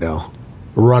field right now,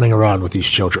 running around with these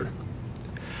children.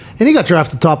 And he got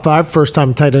drafted top 5. First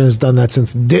time tight end has done that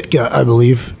since Ditka, I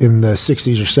believe, in the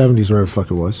 60s or 70s, wherever the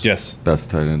fuck it was. yes. Best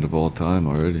tight end of all time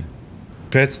already.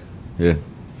 Pitts. Yeah.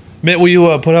 Mitt, will you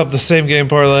put up the same game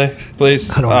parlay, please?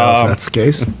 I don't know if that's the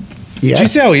case. Yeah. Did you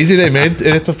see how easy they made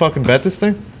it to fucking bet this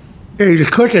thing? Yeah, you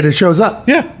just click it, it shows up.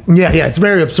 Yeah. Yeah, it's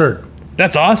very absurd.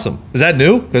 That's awesome. Is that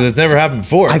new? Because it's never happened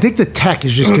before. I think the tech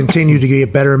has just continued to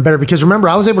get better and better because remember,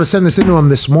 I was able to send this into him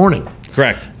this morning.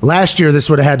 Correct. Last year, this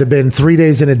would have had to have been 3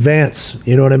 days in advance.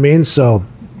 You know what I mean? So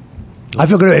I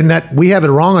feel good. And that we have it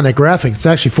wrong on that graphic. It's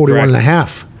actually 41 and a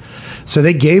half. So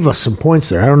they gave us some points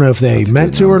there. I don't know if they That's a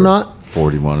meant good to or number. not.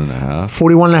 41 and a half.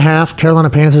 41 and a half. Carolina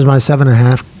Panthers by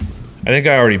 7.5. I think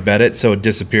I already bet it, so it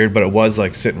disappeared, but it was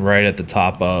like sitting right at the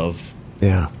top of.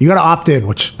 Yeah. You got to opt in,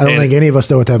 which I don't think any of us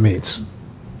know what that means.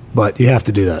 But you have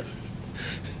to do that.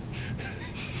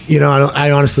 You know,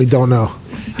 I honestly don't know.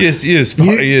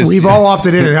 We've all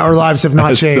opted in, and our lives have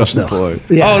not At changed, some though. point.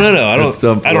 Yeah. Oh no, I At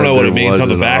some don't know point what it there means was on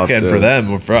the an back end for opt-in.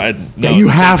 them. Or for, no, You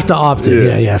have to opt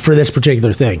in, yeah, for this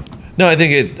particular thing. No, I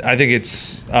think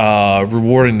it's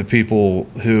rewarding the people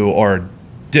who are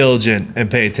diligent and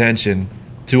pay attention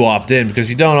to opt in. Because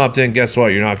if you don't opt in, guess what?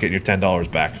 You're not getting your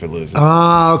 $10 back if it loses.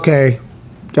 Ah, okay.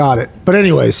 Got it. But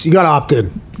anyways, you got to opt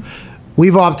in.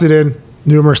 We've opted in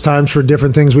numerous times for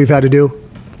different things we've had to do.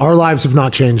 Our lives have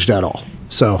not changed at all.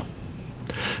 So,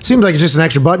 seems like it's just an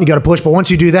extra button you got to push. But once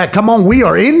you do that, come on, we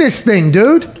are in this thing,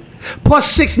 dude. Plus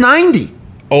 690.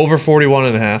 Over 41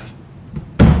 and a half.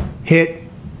 Hit.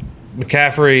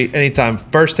 McCaffrey anytime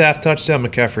first half touchdown.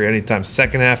 McCaffrey anytime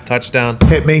second half touchdown.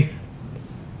 Hit me.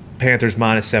 Panthers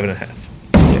minus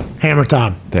 7.5 Hammer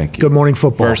time. Thank you. Good morning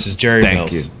football. versus Jerry Thank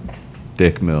Mills. you.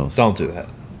 Dick Mills. Don't do that.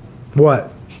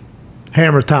 What?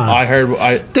 Hammer time. I heard.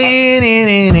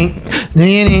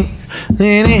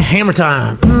 Hammer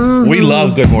time. We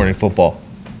love Good Morning Football.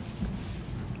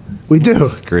 We do.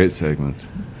 Great segments.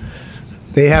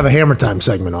 They have a Hammer Time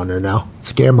segment on there now.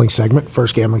 It's a gambling segment.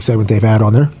 First gambling segment they've had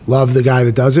on there. Love the guy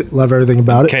that does it. Love everything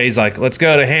about it. Kay's like, let's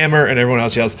go to Hammer, and everyone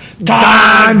else yells,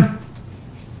 time!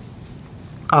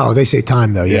 Oh, they say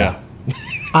time, though, yeah.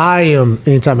 I am,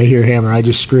 anytime I hear Hammer, I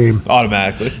just scream,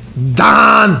 Automatically.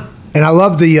 Don! And I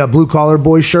love the Blue Collar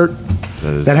Boys shirt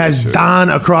that has Don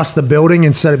across the building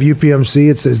instead of UPMC.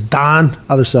 It says Don,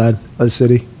 other side of the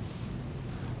city.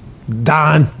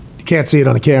 Don. You can't see it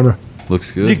on the camera.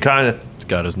 Looks good. You kind of. He's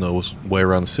got his nose way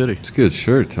around the city. It's a good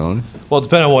shirt, Tony. Well,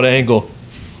 depending on what angle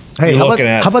Hey, you're how looking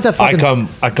at. how about that fucking...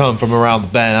 I come from around the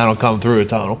bend. I don't come through a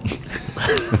tunnel.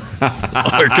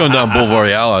 Or come down Boulevard of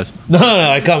the Allies. No,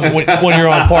 I come when you're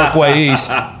on Parkway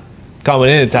East, coming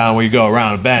into town where you go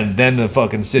around a bend, then the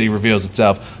fucking city reveals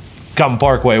itself. Coming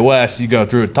Parkway West, you go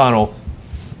through a tunnel,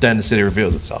 then the city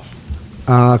reveals itself.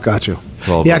 Got you.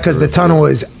 all Yeah, about because the the tunnel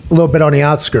is a little bit on the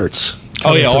outskirts.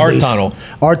 Oh, yeah, Coming from our the east. tunnel.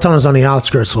 Our tunnel's on the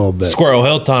outskirts a little bit. Squirrel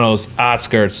Hill Tunnel's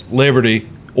outskirts, Liberty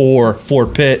or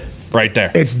Fort Pitt, right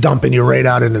there. It's dumping you right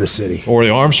out into the city. Or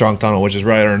the Armstrong Tunnel, which is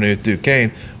right underneath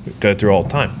Duquesne. We go through all the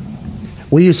time.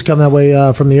 We used to come that way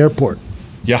from the airport.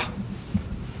 Yeah,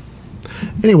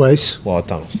 Anyways, a lot of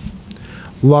tunnels.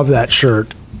 love that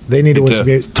shirt. They need to Me win too. some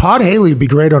games. Todd Haley would be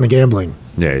great on a gambling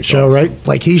Yeah, he's show, awesome. right?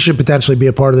 Like he should potentially be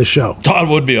a part of the show, Todd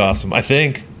would be awesome, I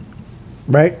think.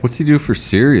 right? What's he do for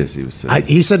Sirius? He was saying.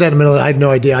 He said that in the middle. I had no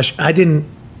idea. I didn't.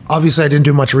 Obviously, I didn't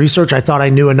do much research. I thought I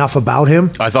knew enough about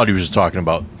him. I thought he was just talking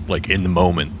about, like, in the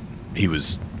moment, he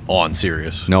was on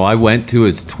Sirius. No, I went to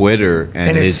his Twitter and,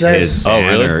 And it his says- Oh,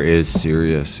 really? banner is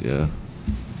Sirius. Yeah.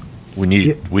 We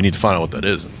need to find out what that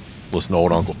is and listen to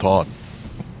old Uncle Todd.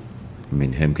 I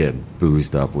mean, him getting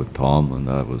boozed up with Tomlin,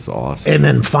 that was awesome. And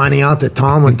then finding out that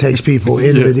Tomlin takes people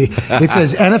into the. It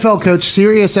says NFL coach,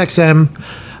 Sirius XM,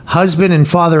 husband and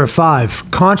father of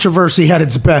 5. Controversy at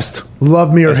its best.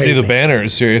 Love me or I see hate the me. banner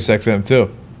is Sirius XM too.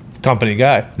 Company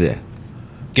guy. Yeah.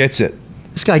 Gets it.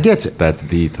 This guy gets it. That's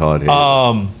the Todd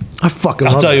Haley. I fucking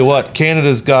I'll love tell it. you what,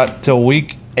 Canada's got till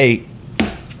week 8.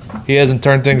 He hasn't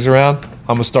turned things around.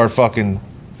 I'm gonna start fucking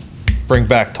bring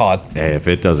back Todd. Hey, if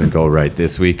it doesn't go right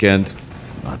this weekend,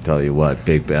 I'll tell you what,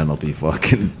 Big Ben will be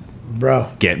fucking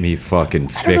Bro. get me fucking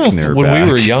I don't know if Fickner when back.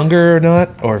 we were younger or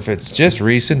not, or if it's just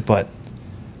recent, but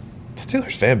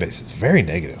Steelers fan base is very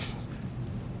negative.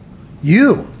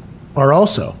 You are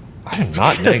also. I am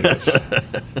not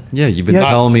negative. Yeah, you've been Yeah.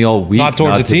 telling me all week Not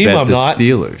towards the to team, bet I'm the not.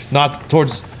 Steelers. Not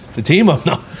towards the team, I'm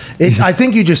not. I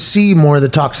think you just see more of the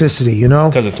toxicity, you know?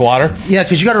 Because of Twatter. Yeah,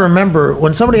 because you got to remember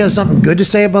when somebody has something good to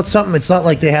say about something, it's not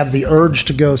like they have the urge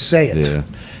to go say it. Yeah.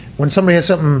 When somebody has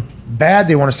something bad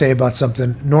they want to say about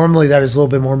something, normally that is a little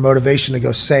bit more motivation to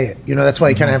go say it. You know, that's why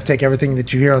you kind of have to take everything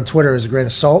that you hear on Twitter as a grain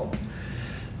of salt,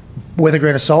 with a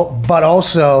grain of salt. But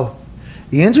also,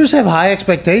 the Yinzers have high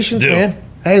expectations, Do. man.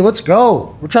 Hey, let's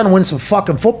go. We're trying to win some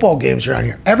fucking football games around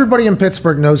here. Everybody in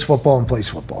Pittsburgh knows football and plays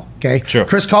football, okay? Sure.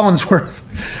 Chris Collinsworth.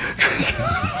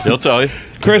 He'll tell you.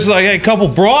 Chris is like, hey, a couple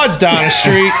broads down the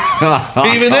street.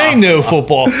 Even they knew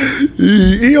football.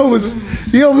 He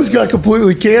almost got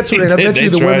completely canceled, and I He did. bet you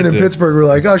They the women tried in to. Pittsburgh were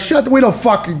like, "Oh, shut! We don't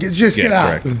fucking just get Yeah,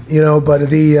 out." correct. You know, but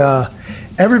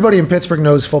everybody in Pittsburgh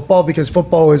knows football because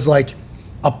football is like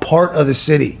a part of the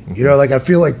city. You know, like I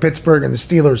feel like Pittsburgh and the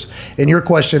Steelers. And your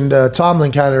question,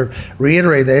 Tomlin kind of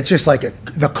reiterated that it's just like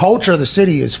the culture of the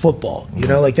city is football. You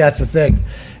know, like that's the thing.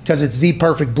 Because it's the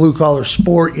perfect blue collar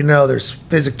sport, you know. There's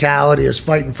physicality, there's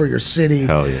fighting for your city,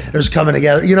 Hell yeah. there's coming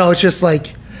together. You know, it's just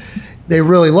like they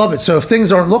really love it. So if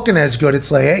things aren't looking as good, it's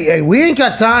like, hey, we ain't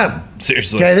got time.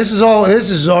 Seriously. Okay, this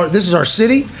is our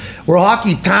city. We're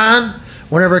hockey town.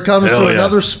 Whenever it comes Hell to yeah.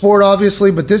 another sport, obviously,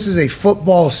 but this is a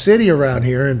football city around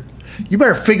here, and you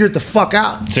better figure it the fuck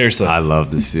out. Seriously. I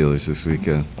love the Steelers this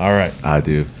weekend. All right. I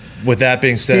do. With that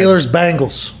being said, Steelers,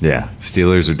 Bengals. Yeah,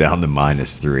 Steelers are down to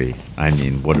 -3. I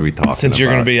mean, what are we talking since you're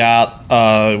going to be out,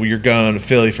 you're going to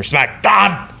Philly for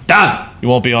SmackDown. Done. You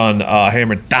won't be on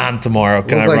Hammer Don tomorrow.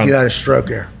 Can Look I like run? you had a stroke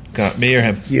here. Me or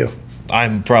him? You.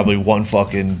 I'm probably one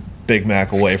fucking Big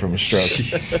Mac away from a stroke.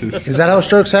 Is that how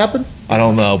strokes happen? I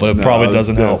don't know, but it probably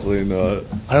doesn't help. not.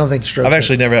 I don't think strokes. I've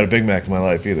actually never had a Big Mac in my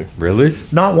life either. Really?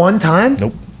 not one time.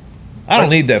 Nope. I don't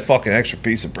need that fucking extra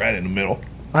piece of bread in the middle.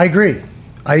 I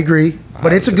agree,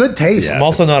 but it's a good taste. I'm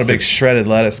also not a big shredded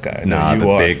lettuce guy. I know Nah, you the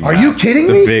are. Big Mac. Are you kidding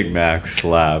the me? Big Mac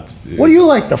slaps, dude. What do you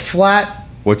like? The flat?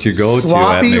 What's your go-to at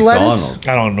sloppy lettuce? McDonald's?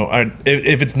 I don't know.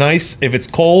 If it's nice, if it's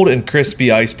cold and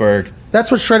crispy iceberg,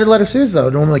 That's what shredded lettuce is, though.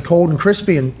 Normally cold and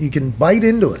crispy, and you can bite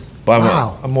into it. but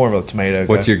Wow. I'm more of a tomato guy.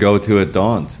 What's your go-to at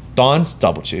Don's? Don's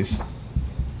double cheese?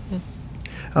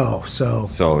 Oh, so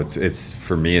So it's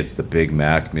for me, it's the Big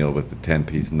Mac meal with the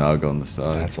 10-piece nug on the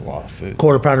side. That's a lot of food.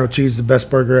 quarter pounder with cheese is the best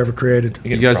burger ever created.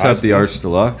 You guys fries, have the too? Arch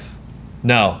Deluxe?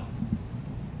 No.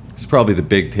 It's probably the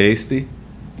Big Tasty.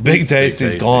 Big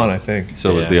Tasty's Tasty. gone, I think.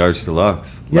 So was Yeah. the Arch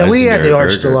Deluxe. Yeah, we had the Legendary Arch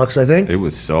burger. Deluxe, I think. It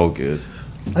was so good.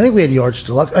 I think we had the Arch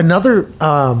Deluxe. Another,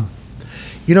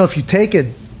 if you take a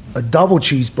double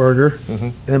cheeseburger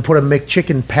and then put a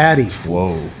McChicken patty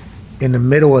Whoa. in the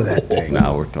middle of that thing,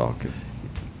 Now we're talking.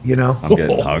 you know? I'm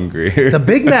getting hungry. The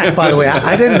Big Mac, by the way,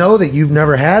 I didn't know that you've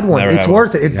never had one. Never It's had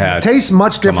worth it. It Yeah, tastes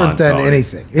much Come different on, than Tony.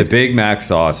 anything. The Big Mac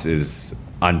sauce is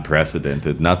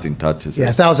unprecedented. Nothing touches Yeah,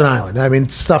 it. Thousand Island. I mean,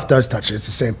 stuff does touch it. It's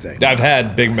the same thing. I've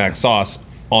had Big Mac sauce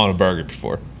on a burger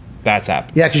before. That's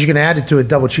happened. Yeah, because you can add it to a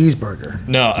double cheeseburger.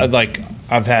 No,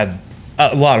 I've had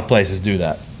a lot of places do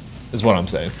that, is what I'm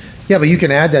saying. Yeah, but you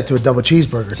can add that to a double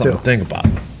cheeseburger, Something too. to think about.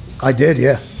 I did,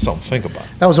 yeah. Something to think about.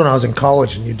 That was when I was in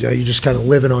college, and you just kind of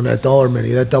living on that dollar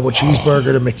menu. That double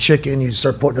cheeseburger, the McChicken, you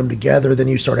start putting them together. Then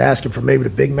you start asking for maybe the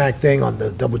Big Mac thing on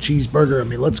the double cheeseburger. I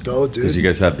mean, let's go, Did dude. you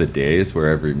guys have the days where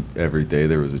every day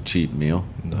there was a cheap meal?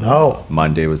 No.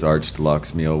 Monday was Arch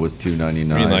Deluxe meal was $2.99. You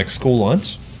mean like school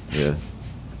lunch? Yeah.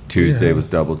 Tuesday Yeah. was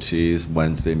double cheese.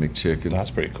 Wednesday McChicken. That's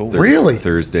pretty cool. Really?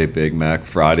 Thursday Big Mac.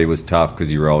 Friday was tough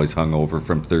because you were always hungover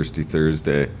from Thirsty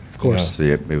Thursday. Of course. So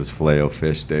it was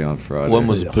Filet-O-Fish day on Friday. When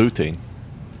was Yeah. poutine?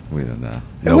 We didn't know.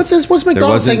 And what's McDonald's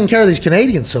wasn't- taking care of these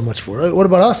Canadians so much for? What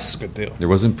about us? Good deal. There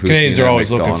wasn't poutine Canadians are at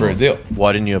always looking for a McDonald's. deal.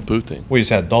 Why didn't you have poutine? We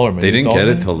just had dollar menu. They didn't Dollar get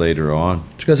it menu? till later on.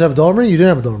 Did you guys have a dollar menu? You didn't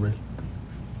have a dollar menu.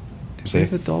 See?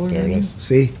 have a dollar There menu? it is.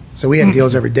 See? So we had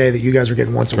deals every day that you guys were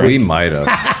getting once a We week. might have.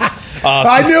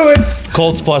 I knew it.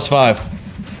 Colts +5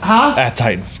 Huh? at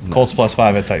Titans. Colts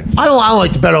 +5 at Titans. I don't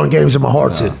like to bet on games that my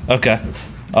heart's in. Okay.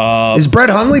 Is Brett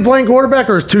Hundley playing quarterback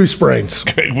or is two sprains?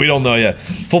 We don't know yet.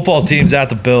 Football team's at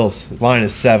the Bills. Line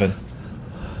is 7.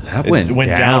 That It went, went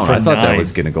down. down from I thought that 9.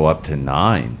 was going to go up to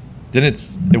 9. Didn't it?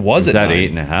 It It was was at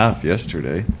at 9. 8.5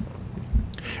 yesterday.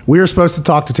 We were supposed to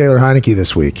talk to Taylor Heineke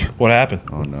this week. What happened?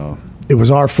 Oh no. It was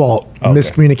our fault. Okay.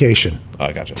 Miscommunication. Oh,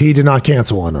 I gotcha. He did not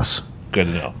cancel on us. Good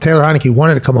to know. Taylor Heineke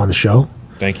wanted to come on the show.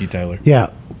 Thank you, Taylor. Yeah,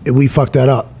 we fucked that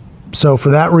up. So for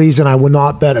that reason, I would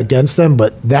not bet against them,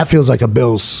 but that feels like a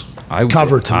Bills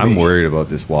cover to I'm me. worried about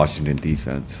this Washington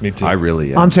defense. Me too. I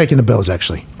really am. I'm taking the Bills,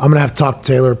 actually. I'm going to have to talk to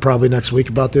Taylor probably next week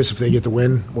about this. If they get the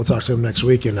win, we'll talk to him next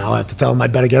week, and I'll have to tell him I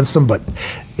bet against them. But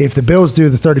if the Bills do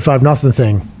the 35-0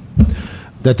 thing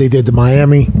that they did to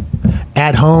Miami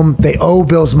at home, they owe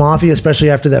Bills Mafia, especially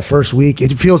after that first week.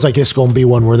 It feels like it's going to be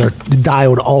one where they're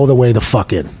dialed all the way the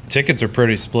fuck in. Tickets are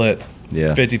pretty split.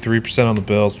 Yeah. 53% on the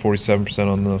Bills, 47%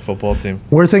 on the football team.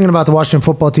 We're thinking about the Washington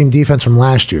football team defense from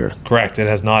last year. Correct. It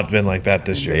has not been like that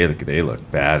this year. They look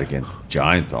bad against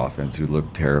Giants offense, who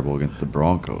looked terrible against the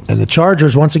Broncos. And the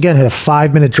Chargers, once again, had a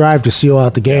 5-minute drive to seal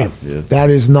out the game. Yeah. That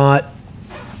is not.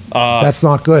 That's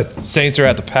not good. Saints are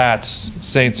at the Pats.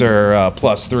 Saints are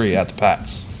 +3 at the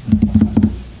Pats.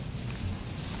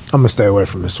 I'm going to stay away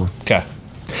from this one. Okay.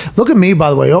 Look at me, by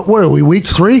the way. What are we, week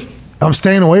 3? I'm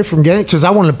staying away from game because I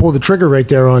wanted to pull the trigger right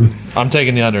there on. I'm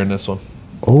taking the under in this one.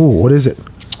 Oh, what is it?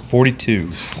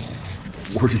 42.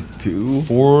 42.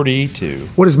 42.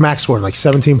 What is Max scoring? Like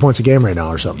 17 points a game right now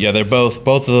or something? Yeah, they're both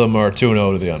of them are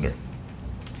 2-0 to the under.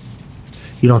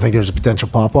 You don't think there's a potential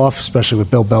pop off, especially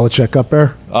with Bill Belichick up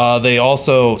there? They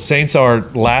also, Saints are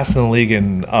last in the league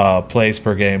in plays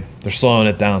per game. They're slowing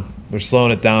it down. They're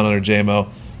slowing it down under JMO.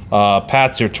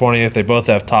 Pats are 20th. They both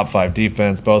have top 5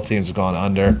 defense. Both teams have gone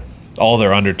under. All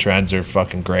their under trends are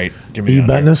fucking great. Give Are me you the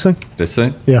betting under. this thing? This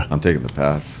thing? Yeah. I'm taking the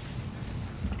Pats.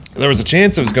 There was a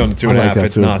chance it was going to 2.5. I like that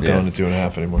It's too. not Yeah. going to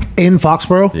 2.5 anymore. In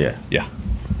Foxborough? Yeah. Yeah.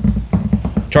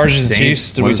 Chargers and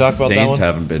Chiefs. Did we talk about that Saints one?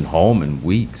 haven't been home in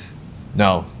weeks.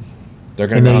 No. They're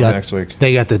going And to they go got, next week.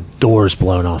 they got the doors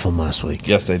blown off them last week.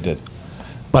 Yes, they did.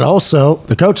 But also,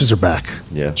 the coaches are back.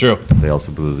 Yeah. True. They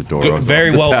also blew the door Good, off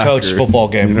very the well coached Packers. football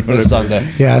game You know what this I mean?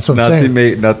 Sunday. Yeah, that's what I'm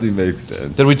saying. Nothing makes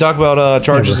sense. Did we talk about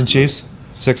Chargers Never. and Chiefs?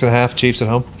 6.5 Chiefs at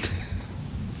home.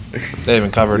 They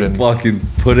haven't covered in. Fucking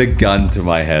put a gun to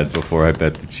my head before I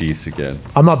bet the Chiefs again.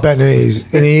 I'm not betting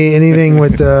anything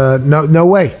with no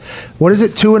way. What is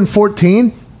it?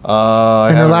 2-14 I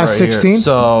in their have it last right here. 16.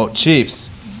 So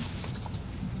Chiefs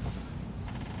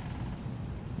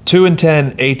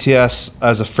 2-10 ATS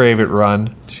as a favorite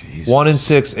run. Jesus.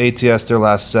 1-6 ATS their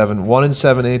last 7.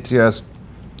 1-7 ATS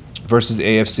versus the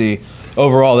AFC.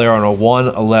 Overall, they're on a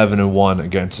 1-11-1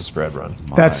 against the spread run.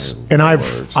 That's My and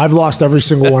Lord. I've lost every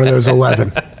single one of those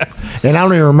 11, and I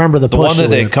don't even remember the The push one that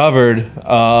they late. covered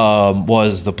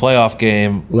was the playoff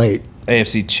game, late.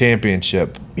 AFC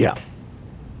Championship. Yeah,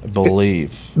 I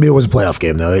believe. It was a playoff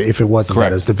game, though. If it wasn't that,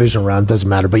 Correct. it was division round. Doesn't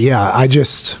matter. But yeah,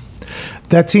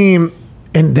 that team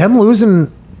and them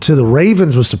losing to the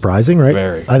Ravens was surprising, right?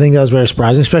 Very. I think that was very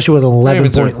surprising, especially with an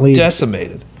 11-point lead.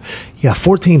 Decimated. Yeah,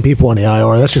 14 people on the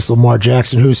IR. That's just Lamar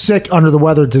Jackson, who's sick under the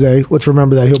weather today. Let's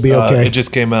remember that he'll be okay. It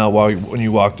just came out when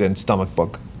you walked in. Stomach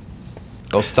bug.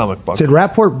 Oh, stomach bug. Did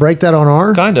Rapport break that on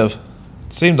R? Kind of.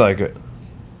 Seemed like it.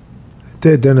 It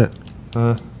did, didn't it?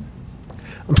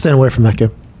 I'm staying away from that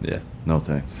game. Yeah, no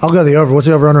thanks. I'll go the over. What's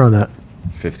the over-under on that?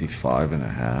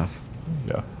 55.5.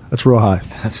 Yeah. That's real high.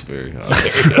 That's very high.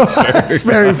 It's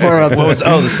very far up. What was?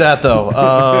 Oh, the stat though.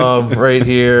 Right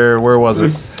here. Where was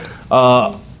it?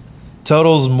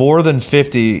 Totals more than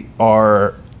 50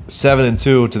 are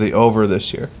 7-2 to the over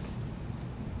this year.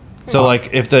 So,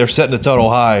 like, if they're setting a total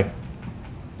high,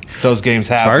 those games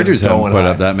have Chargers been haven't going put high.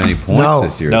 up that many points No.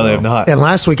 this year. No, they though. have not. And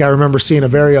last week, I remember seeing a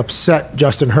very upset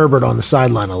Justin Herbert on the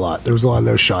sideline a lot. There was a lot of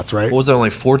those shots, right? What was it, only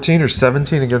 14 or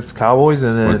 17 against the Cowboys?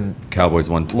 And then Cowboys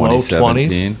won low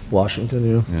 2017.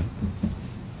 Washington,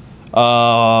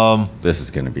 This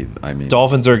is going to be, I mean,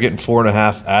 Dolphins are getting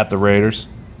 4.5 at the Raiders.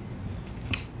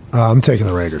 I'm taking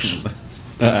the Raiders.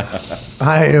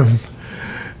 I am.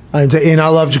 And I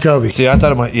love Jacoby. See, I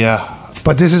thought it might, yeah.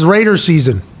 But this is Raiders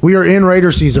season. We are in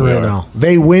Raiders season right now.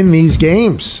 They win these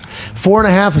games.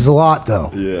 4.5 is a lot,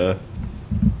 though. yeah.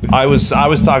 I was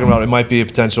talking about it might be a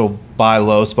potential buy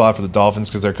low spot for the Dolphins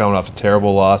because they're coming off a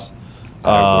terrible loss.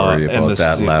 I worry and about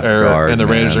that left or- guard, and the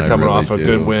Raiders man, are I coming really off a do.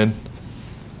 good win.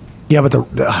 Yeah, but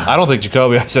I don't think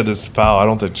Jacoby. I said this to Powell. I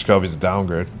don't think Jacoby's a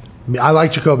downgrade. I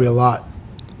like Jacoby a lot.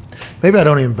 Maybe I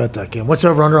don't even bet that game. What's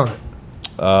over under on it?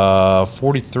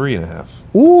 43.5.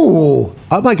 Ooh,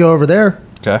 I might go over there.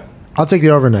 Okay. I'll take the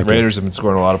over in that game. Raiders have been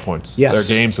scoring a lot of points. Yes.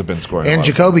 Their games have been scoring. And a lot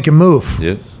of Jacoby can move.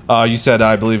 Yep. You said,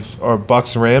 I believe, are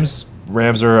Bucks and Rams.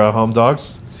 Rams are home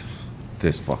dogs.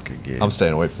 This fucking game. I'm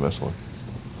staying away from this one.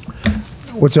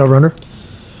 What's over under?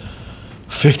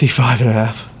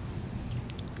 55.5.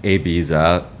 AB's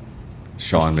out.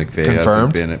 Sean McVay hasn't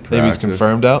Confirmed. been at Maybe practice. he's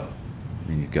confirmed out. I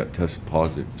mean, he's got tested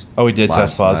positive. Oh, he did test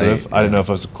last positive. night, I didn't yeah. know if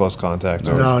it was a close contact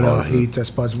or No, he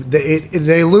tested positive.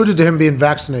 They alluded to him being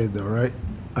vaccinated, though, right?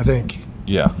 I think.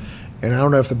 Yeah, And I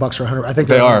don't know if the Bucks are 100. I think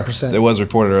they they're are. 100%. It was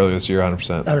reported earlier this year,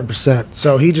 100%. 100%.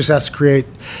 So he just has to create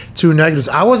 2 negatives.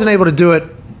 I wasn't able to do it,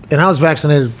 and I was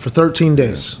vaccinated for 13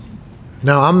 days.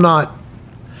 Now, I'm not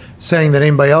saying that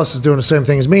anybody else is doing the same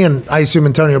thing as me, and I assume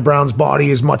Antonio Brown's body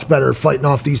is much better at fighting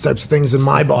off these types of things than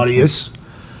my body is.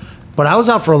 But I was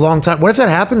out for a long time. What if that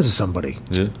happens to somebody?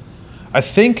 Yeah. I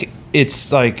think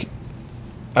it's like,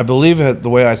 I believe the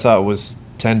way I saw it was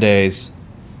 10 days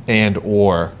and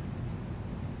or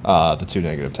the 2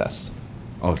 negative tests.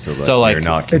 Oh, so, like, you're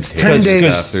not it's contagious 10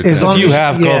 days after as that. long If you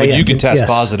have Yeah, COVID, yeah, you can test yes.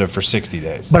 positive for 60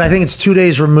 days. But I think it's 2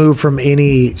 days removed from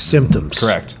any symptoms.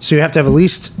 Correct. So you have to have at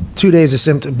least 2 days of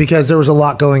symptoms because there was a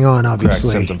lot going on, Correct,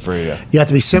 obviously. symptom free, yeah. You have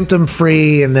to be symptom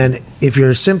free, and then if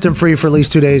you're symptom free for at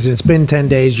least 2 days and it's been 10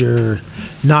 days, you're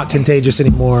not contagious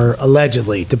anymore,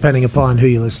 allegedly, depending upon who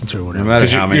you listen to or No whatever. matter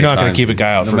 'Cause how you're many not gonna times- keep a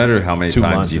guy out No for matter how many 2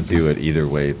 times months you if do it's- it, either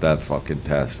way, that fucking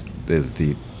test is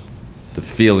the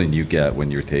feeling you get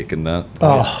when you're taking that.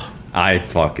 Oh. I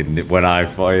fucking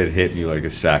it hit me like a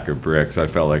sack of bricks. I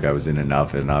felt like I was in an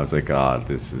oven, and I was like, "God,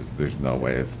 there's no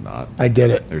way it's not. I did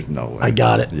it. There's no way. I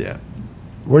got it. Yeah,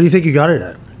 Where do you think you got it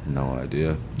at? no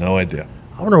idea. No idea.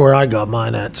 I wonder where I got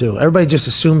mine at, too. Everybody just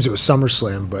assumes it was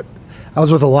SummerSlam, but I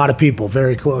was with a lot of people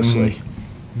very closely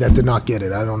that did not get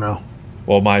it. I don't know.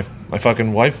 Well, my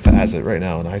fucking wife has it right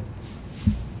now, and I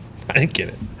didn't get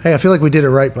it. Hey, I feel like we did it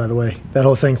right, by the way, that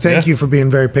whole thing. Thank Yeah. you for being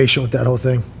very patient with that whole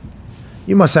thing.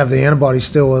 You must have the antibodies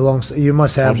still alongside. You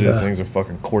must have Told you the the. things are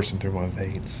fucking coursing through my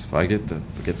veins. If I get the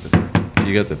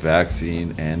you got the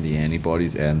vaccine and the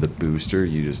antibodies and the booster,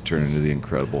 you just turn into the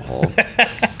Incredible Hulk.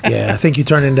 Yeah, I think you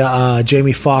turned into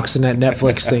Jamie Foxx in that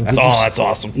Netflix thing. Did you s- That's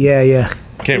awesome. Yeah, yeah.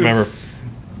 Can't remember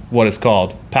what it's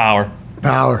called. Power.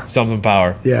 Power. Something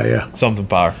power. Yeah, yeah. Something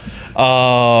power.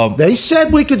 They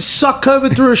said we could suck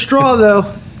COVID through a straw, though.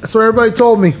 That's what everybody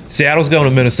told me. Seattle's going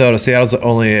to Minnesota. Seattle's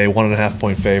only a 1.5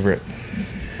 point favorite.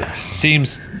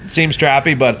 Seems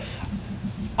strappy, but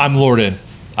I'm lured in.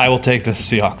 I will take the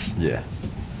Seahawks. Yeah.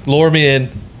 Lure me in,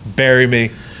 bury me.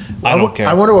 I don't care.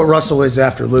 I wonder what Russell is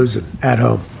after losing at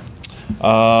home.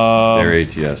 Their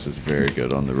ATS is very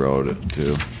good on the road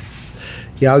too.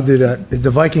 Yeah, I'll do that. The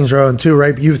Vikings are on 2,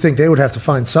 right? You would think they would have to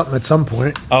find something at some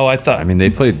point. Oh, I thought. I mean, they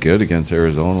played good against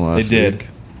Arizona last They did. week.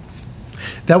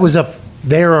 That was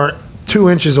they are 2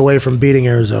 inches away from beating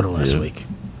Arizona last week.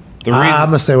 the reason, I'm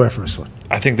going to stay away from this one.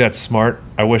 I think that's smart.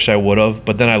 I wish I would have,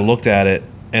 but then I looked at it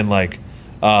and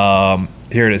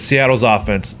here it is. Seattle's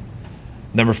offense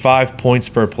Number 5, points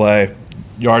per play.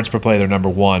 Yards per play, they're number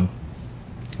 1.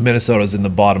 Minnesota's in the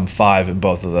bottom 5 in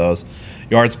both of those.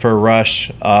 Yards per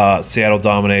rush, Seattle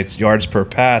dominates. Yards per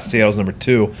pass, Seattle's number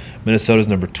 2. Minnesota's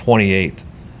number 28.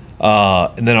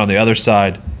 And then on the other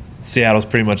side, Seattle's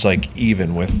pretty much like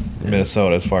even with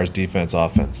Minnesota as far as defense,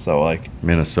 offense. So like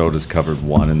Minnesota's covered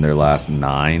 1 in their last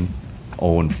 9,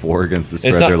 0-4 against the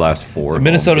spread their last 4.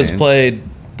 Minnesota's home games. played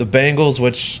the Bengals,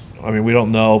 which I mean we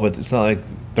don't know, but it's not like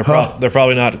they're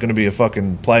probably not going to be a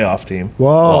fucking playoff team.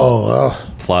 Whoa.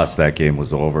 Plus, that game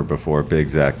was over before Big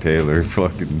Zach Taylor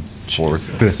fucking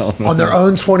forced it down. On their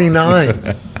own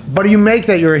 29. But you make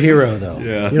that you're a hero, though.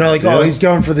 Yeah. You know, like, oh, he's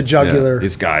going for the jugular.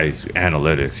 This guy's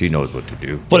analytics. He knows what to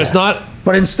do. But it's not.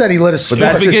 But instead, he let us. At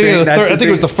the beginning of the third, I think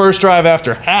it was the first drive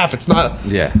after half. It's not.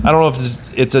 Yeah. I don't know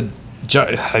if it's a.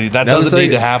 That doesn't need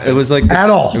to happen. It was like At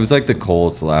all. It was like the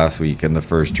Colts last week in the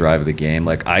first drive of the game.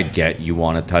 Like, I get you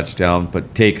want a touchdown,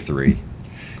 but take 3.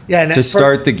 Yeah, and To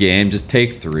start the game, just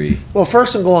take 3. Well,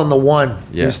 first and goal on the 1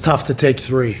 Yeah. is tough to take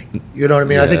 3. You know what I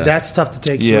mean? I think Yeah. that's tough to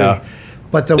take 3. Yeah.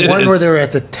 But the It one where is. they're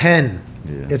at the 10,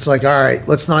 it's like, all right,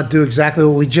 let's not do exactly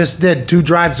what we just did 2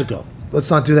 drives ago. Let's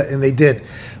not do that. And they did.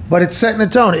 But it's setting a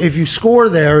tone. If you score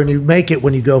there and you make it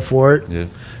when you go for it, Yeah.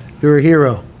 you're a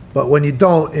hero. But when you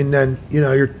don't, and then, you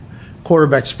know, your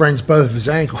quarterback sprains both of his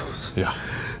ankles. Yeah.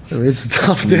 I mean, it's a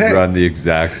tough You day. run the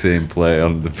exact same play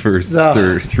on the first No.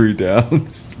 3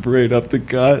 downs, right up the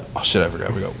gut. Oh shit! I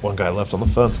forgot. We got one guy left on the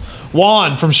fence.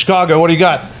 Juan from Chicago. What do you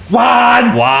got?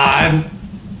 Juan.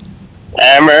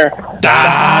 Hammer.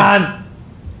 Don.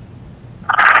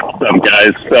 What's up,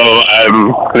 guys? So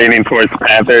I'm leaning towards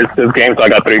Panthers this game, so I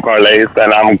got 3 parlays,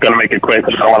 and I'm going to make it quick.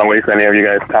 I don't want to waste any of you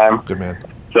guys' time. Good man.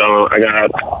 So I got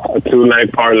a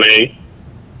 2-leg parlay.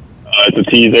 It's a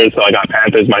teaser, so I got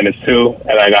Panthers -2,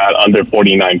 and I got under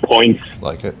 49 points.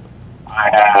 Like it. I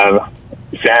have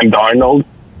Sam Darnold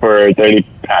for 30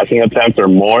 passing attempts or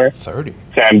more. 30.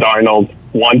 Sam Darnold,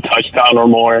 1 touchdown or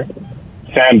more.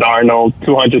 Sam Darnold,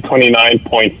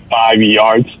 229.5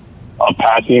 yards of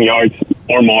passing yards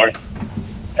or more.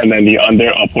 And then the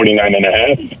under of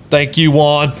 49.5. Thank you,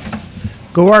 Juan.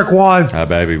 Good work, Juan. Ah,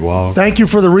 baby, wow. Thank you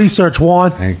for the research,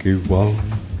 Juan. Thank you, wow.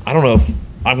 I don't know if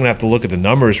I'm gonna have to look at the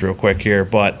numbers real quick here,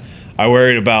 but I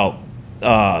worried about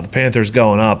the Panthers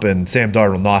going up and Sam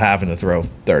Darnold not having to throw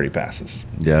 30 passes.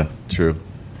 Yeah, true.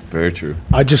 Very true.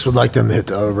 I just would like them to hit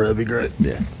the over. That'd be great.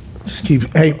 Yeah. Just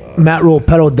keep. Hey, Matt Rule,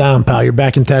 pedal it down, pal. You're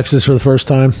back in Texas for the first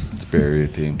time. It's Barry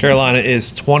team. Carolina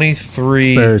is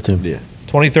 23, Spare team. Yeah.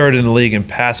 23rd in the league in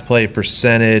pass play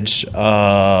percentage.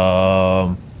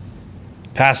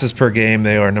 Passes per game,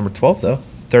 they are number 12 though,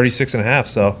 36.5.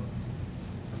 So,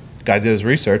 guy did his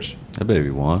research. That baby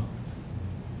won.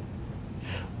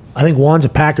 I think Juan's a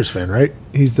Packers fan, right?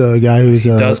 He's the guy who's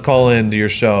Does call into your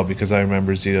show because I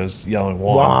remember Zito's yelling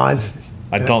Juan. Juan.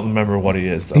 I don't remember what he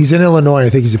is though. He's in Illinois. I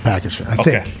think he's a Packers fan. I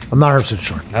Okay. think. I'm not 100%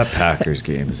 sure. That Packers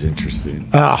game is interesting.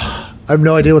 I have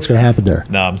no idea what's going to happen there.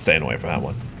 No, I'm staying away from that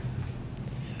one.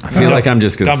 I feel like I'm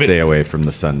just going to Combi- stay away from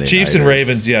the Sunday Chiefs and nighters.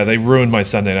 Ravens, yeah, they ruined my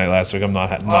Sunday night last week. I'm not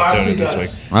doing it this week.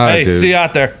 All right, Hey, dude. see you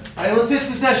out there. Hey, let's hit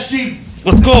this SG.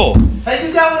 Let's go. Hey,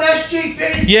 you down with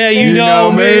SGP? Yeah, you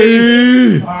know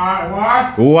me. All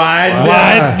right,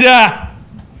 what?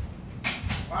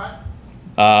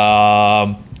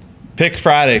 What? Pick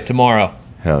Friday tomorrow.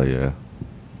 Hell yeah.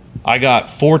 I got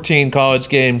 14 college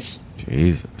games.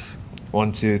 Jesus.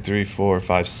 1, 2, 3, 4,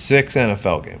 5, 6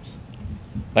 NFL games.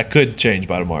 That could change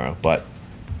by tomorrow, but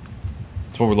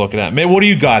that's what we're looking at. Man, what do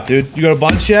you got, dude? You got a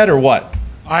bunch yet, or what?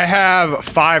 I have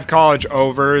 5 college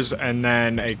overs and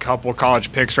then a couple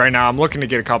college picks right now. I'm looking to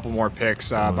get a couple more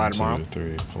picks by tomorrow. 2,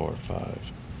 3, 4,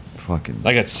 5. Fucking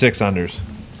I got 6 unders.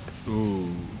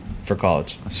 For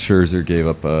college. Scherzer gave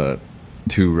up a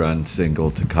 2-run single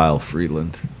to Kyle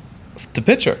Freeland. The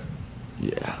pitcher.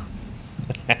 Yeah.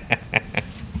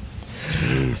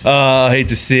 Hate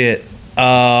to see it.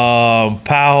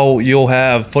 Powell, you'll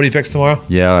have footy picks tomorrow?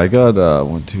 Yeah, I got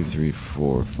 1, 2, 3,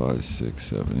 4, 5, 6,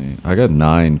 7, 8. I got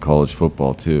 9 college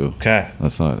football too. Okay.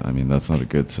 That's not a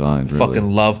good sign, really.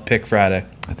 Fucking love Pick Friday.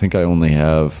 I think I only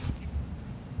have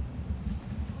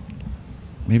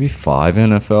maybe 5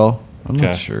 NFL. I'm Okay.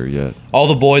 not sure yet. All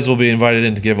the boys will be invited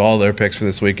in to give all their picks for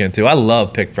this weekend, too. I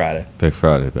love Pick Friday. Pick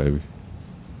Friday, baby.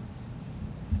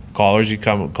 Callers, you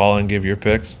come call and give your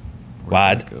picks. Where'd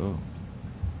Wad. it go?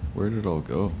 Where did it all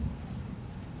go?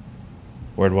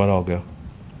 Where'd what all go?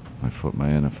 My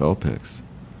NFL picks.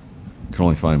 Can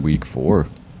only find week 4.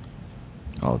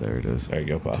 Oh, there it is. There you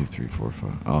go, pal. 2, 3, 4,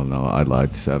 5. Oh no, I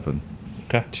lied. 7.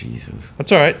 Okay. Jesus.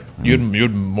 That's all right. You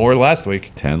had more last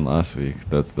week. 10 last week.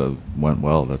 Went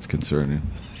well. That's concerning.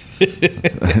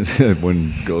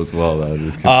 when it goes well, that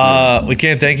is considered. We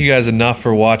can't thank you guys enough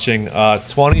for watching.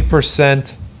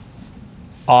 20%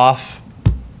 off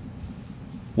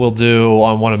we'll do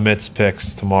on one of Mitt's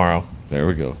picks tomorrow. There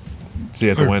we go. See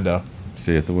you at the window.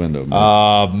 See you at the window.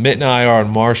 Mitt and I are on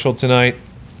Marshall tonight.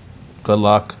 Good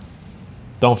luck.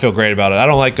 Don't feel great about it. I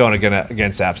don't like going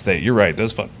against App State. You're right.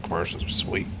 Those fucking commercials are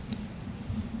sweet.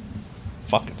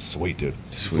 Fucking sweet, dude.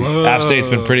 Sweet. App State's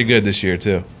been pretty good this year,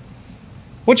 too.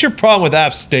 What's your problem with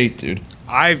App State, dude?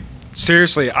 I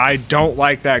don't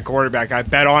like that quarterback. I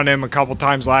bet on him a couple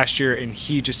times last year, and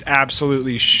he just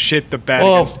absolutely shit the bed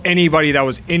against anybody that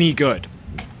was any good.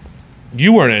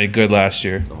 You weren't any good last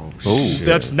year. Shit.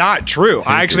 That's not true. Take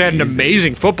I actually it had an easy.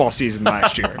 amazing football season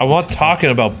last year. I'm not talking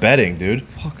about betting, dude.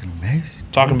 Fucking amazing.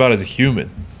 Talking about as a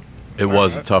human. It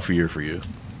was a tough year for you,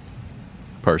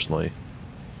 personally.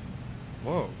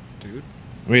 Whoa, dude.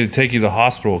 We had to take you to the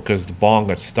hospital because the bong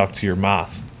got stuck to your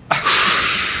mouth.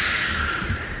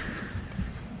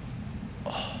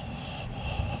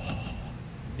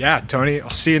 Yeah, Tony, I'll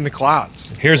see you in the clouds.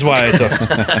 Here's why I took.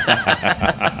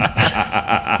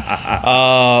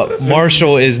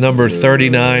 Marshall is number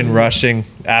 39 rushing.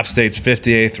 App State's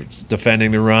 58th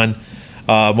defending the run.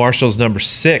 Marshall's number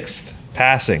 6th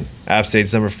passing. App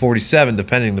State's number 47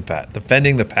 defending the pass.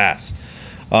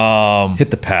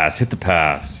 Hit the pass. Hit the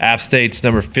pass. App State's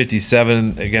number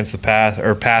 57 against the pass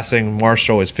or passing.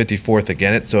 Marshall is 54th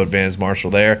against it, so advantage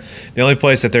Marshall there. The only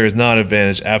place that there is not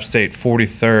advantage, App State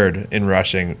 43rd in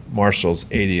rushing. Marshall's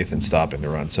 80th in stopping the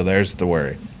run. So there's the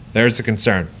worry. There's the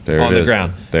concern There on it the is.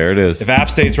 ground. There it is. If App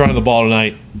State's running the ball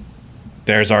tonight,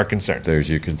 there's our concern. There's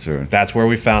your concern. That's where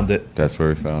we found it. That's where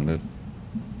we found it.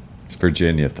 It's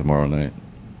Virginia tomorrow night.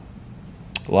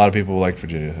 A lot of people like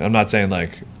Virginia. I'm not saying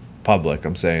like public.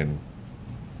 I'm saying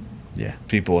Yeah.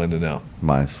 people in the know.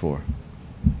 -4.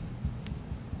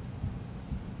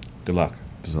 Good luck.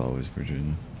 There's always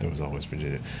Virginia. There was always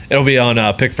Virginia. It'll be on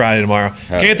Pick Friday tomorrow.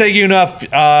 Right. Can't thank you enough.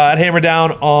 At Hammer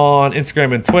Down on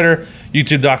Instagram and Twitter.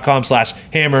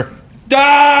 YouTube.com/Hammer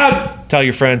Down. Tell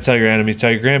your friends, tell your enemies,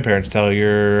 tell your grandparents, tell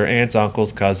your aunts,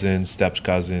 uncles, cousins, steps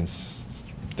cousins,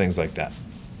 things like that.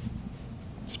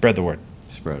 Spread the word.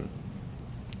 Spread it.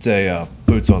 It's a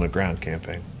boots on the ground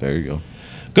campaign. There you go.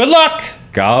 Good luck.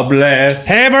 God bless.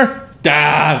 Hammer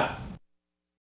Down.